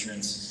be the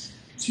entrance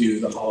to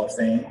the Hall of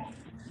Fame.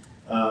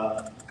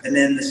 And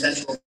then the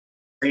central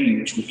green,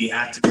 which would be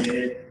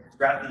activated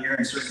throughout the year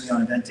and certainly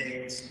on event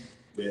days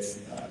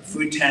with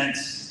food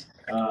tents,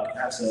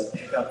 perhaps a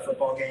pickup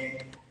football game,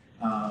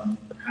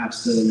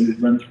 perhaps you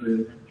would run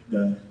through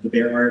the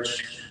Bear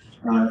Arch.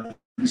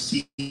 You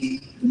see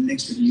the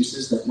mix of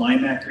uses that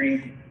line that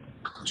green,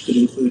 which could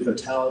include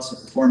hotels, a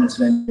performance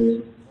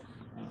venue,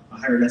 a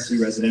higher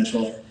density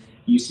residential.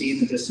 You see in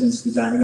the distance the dining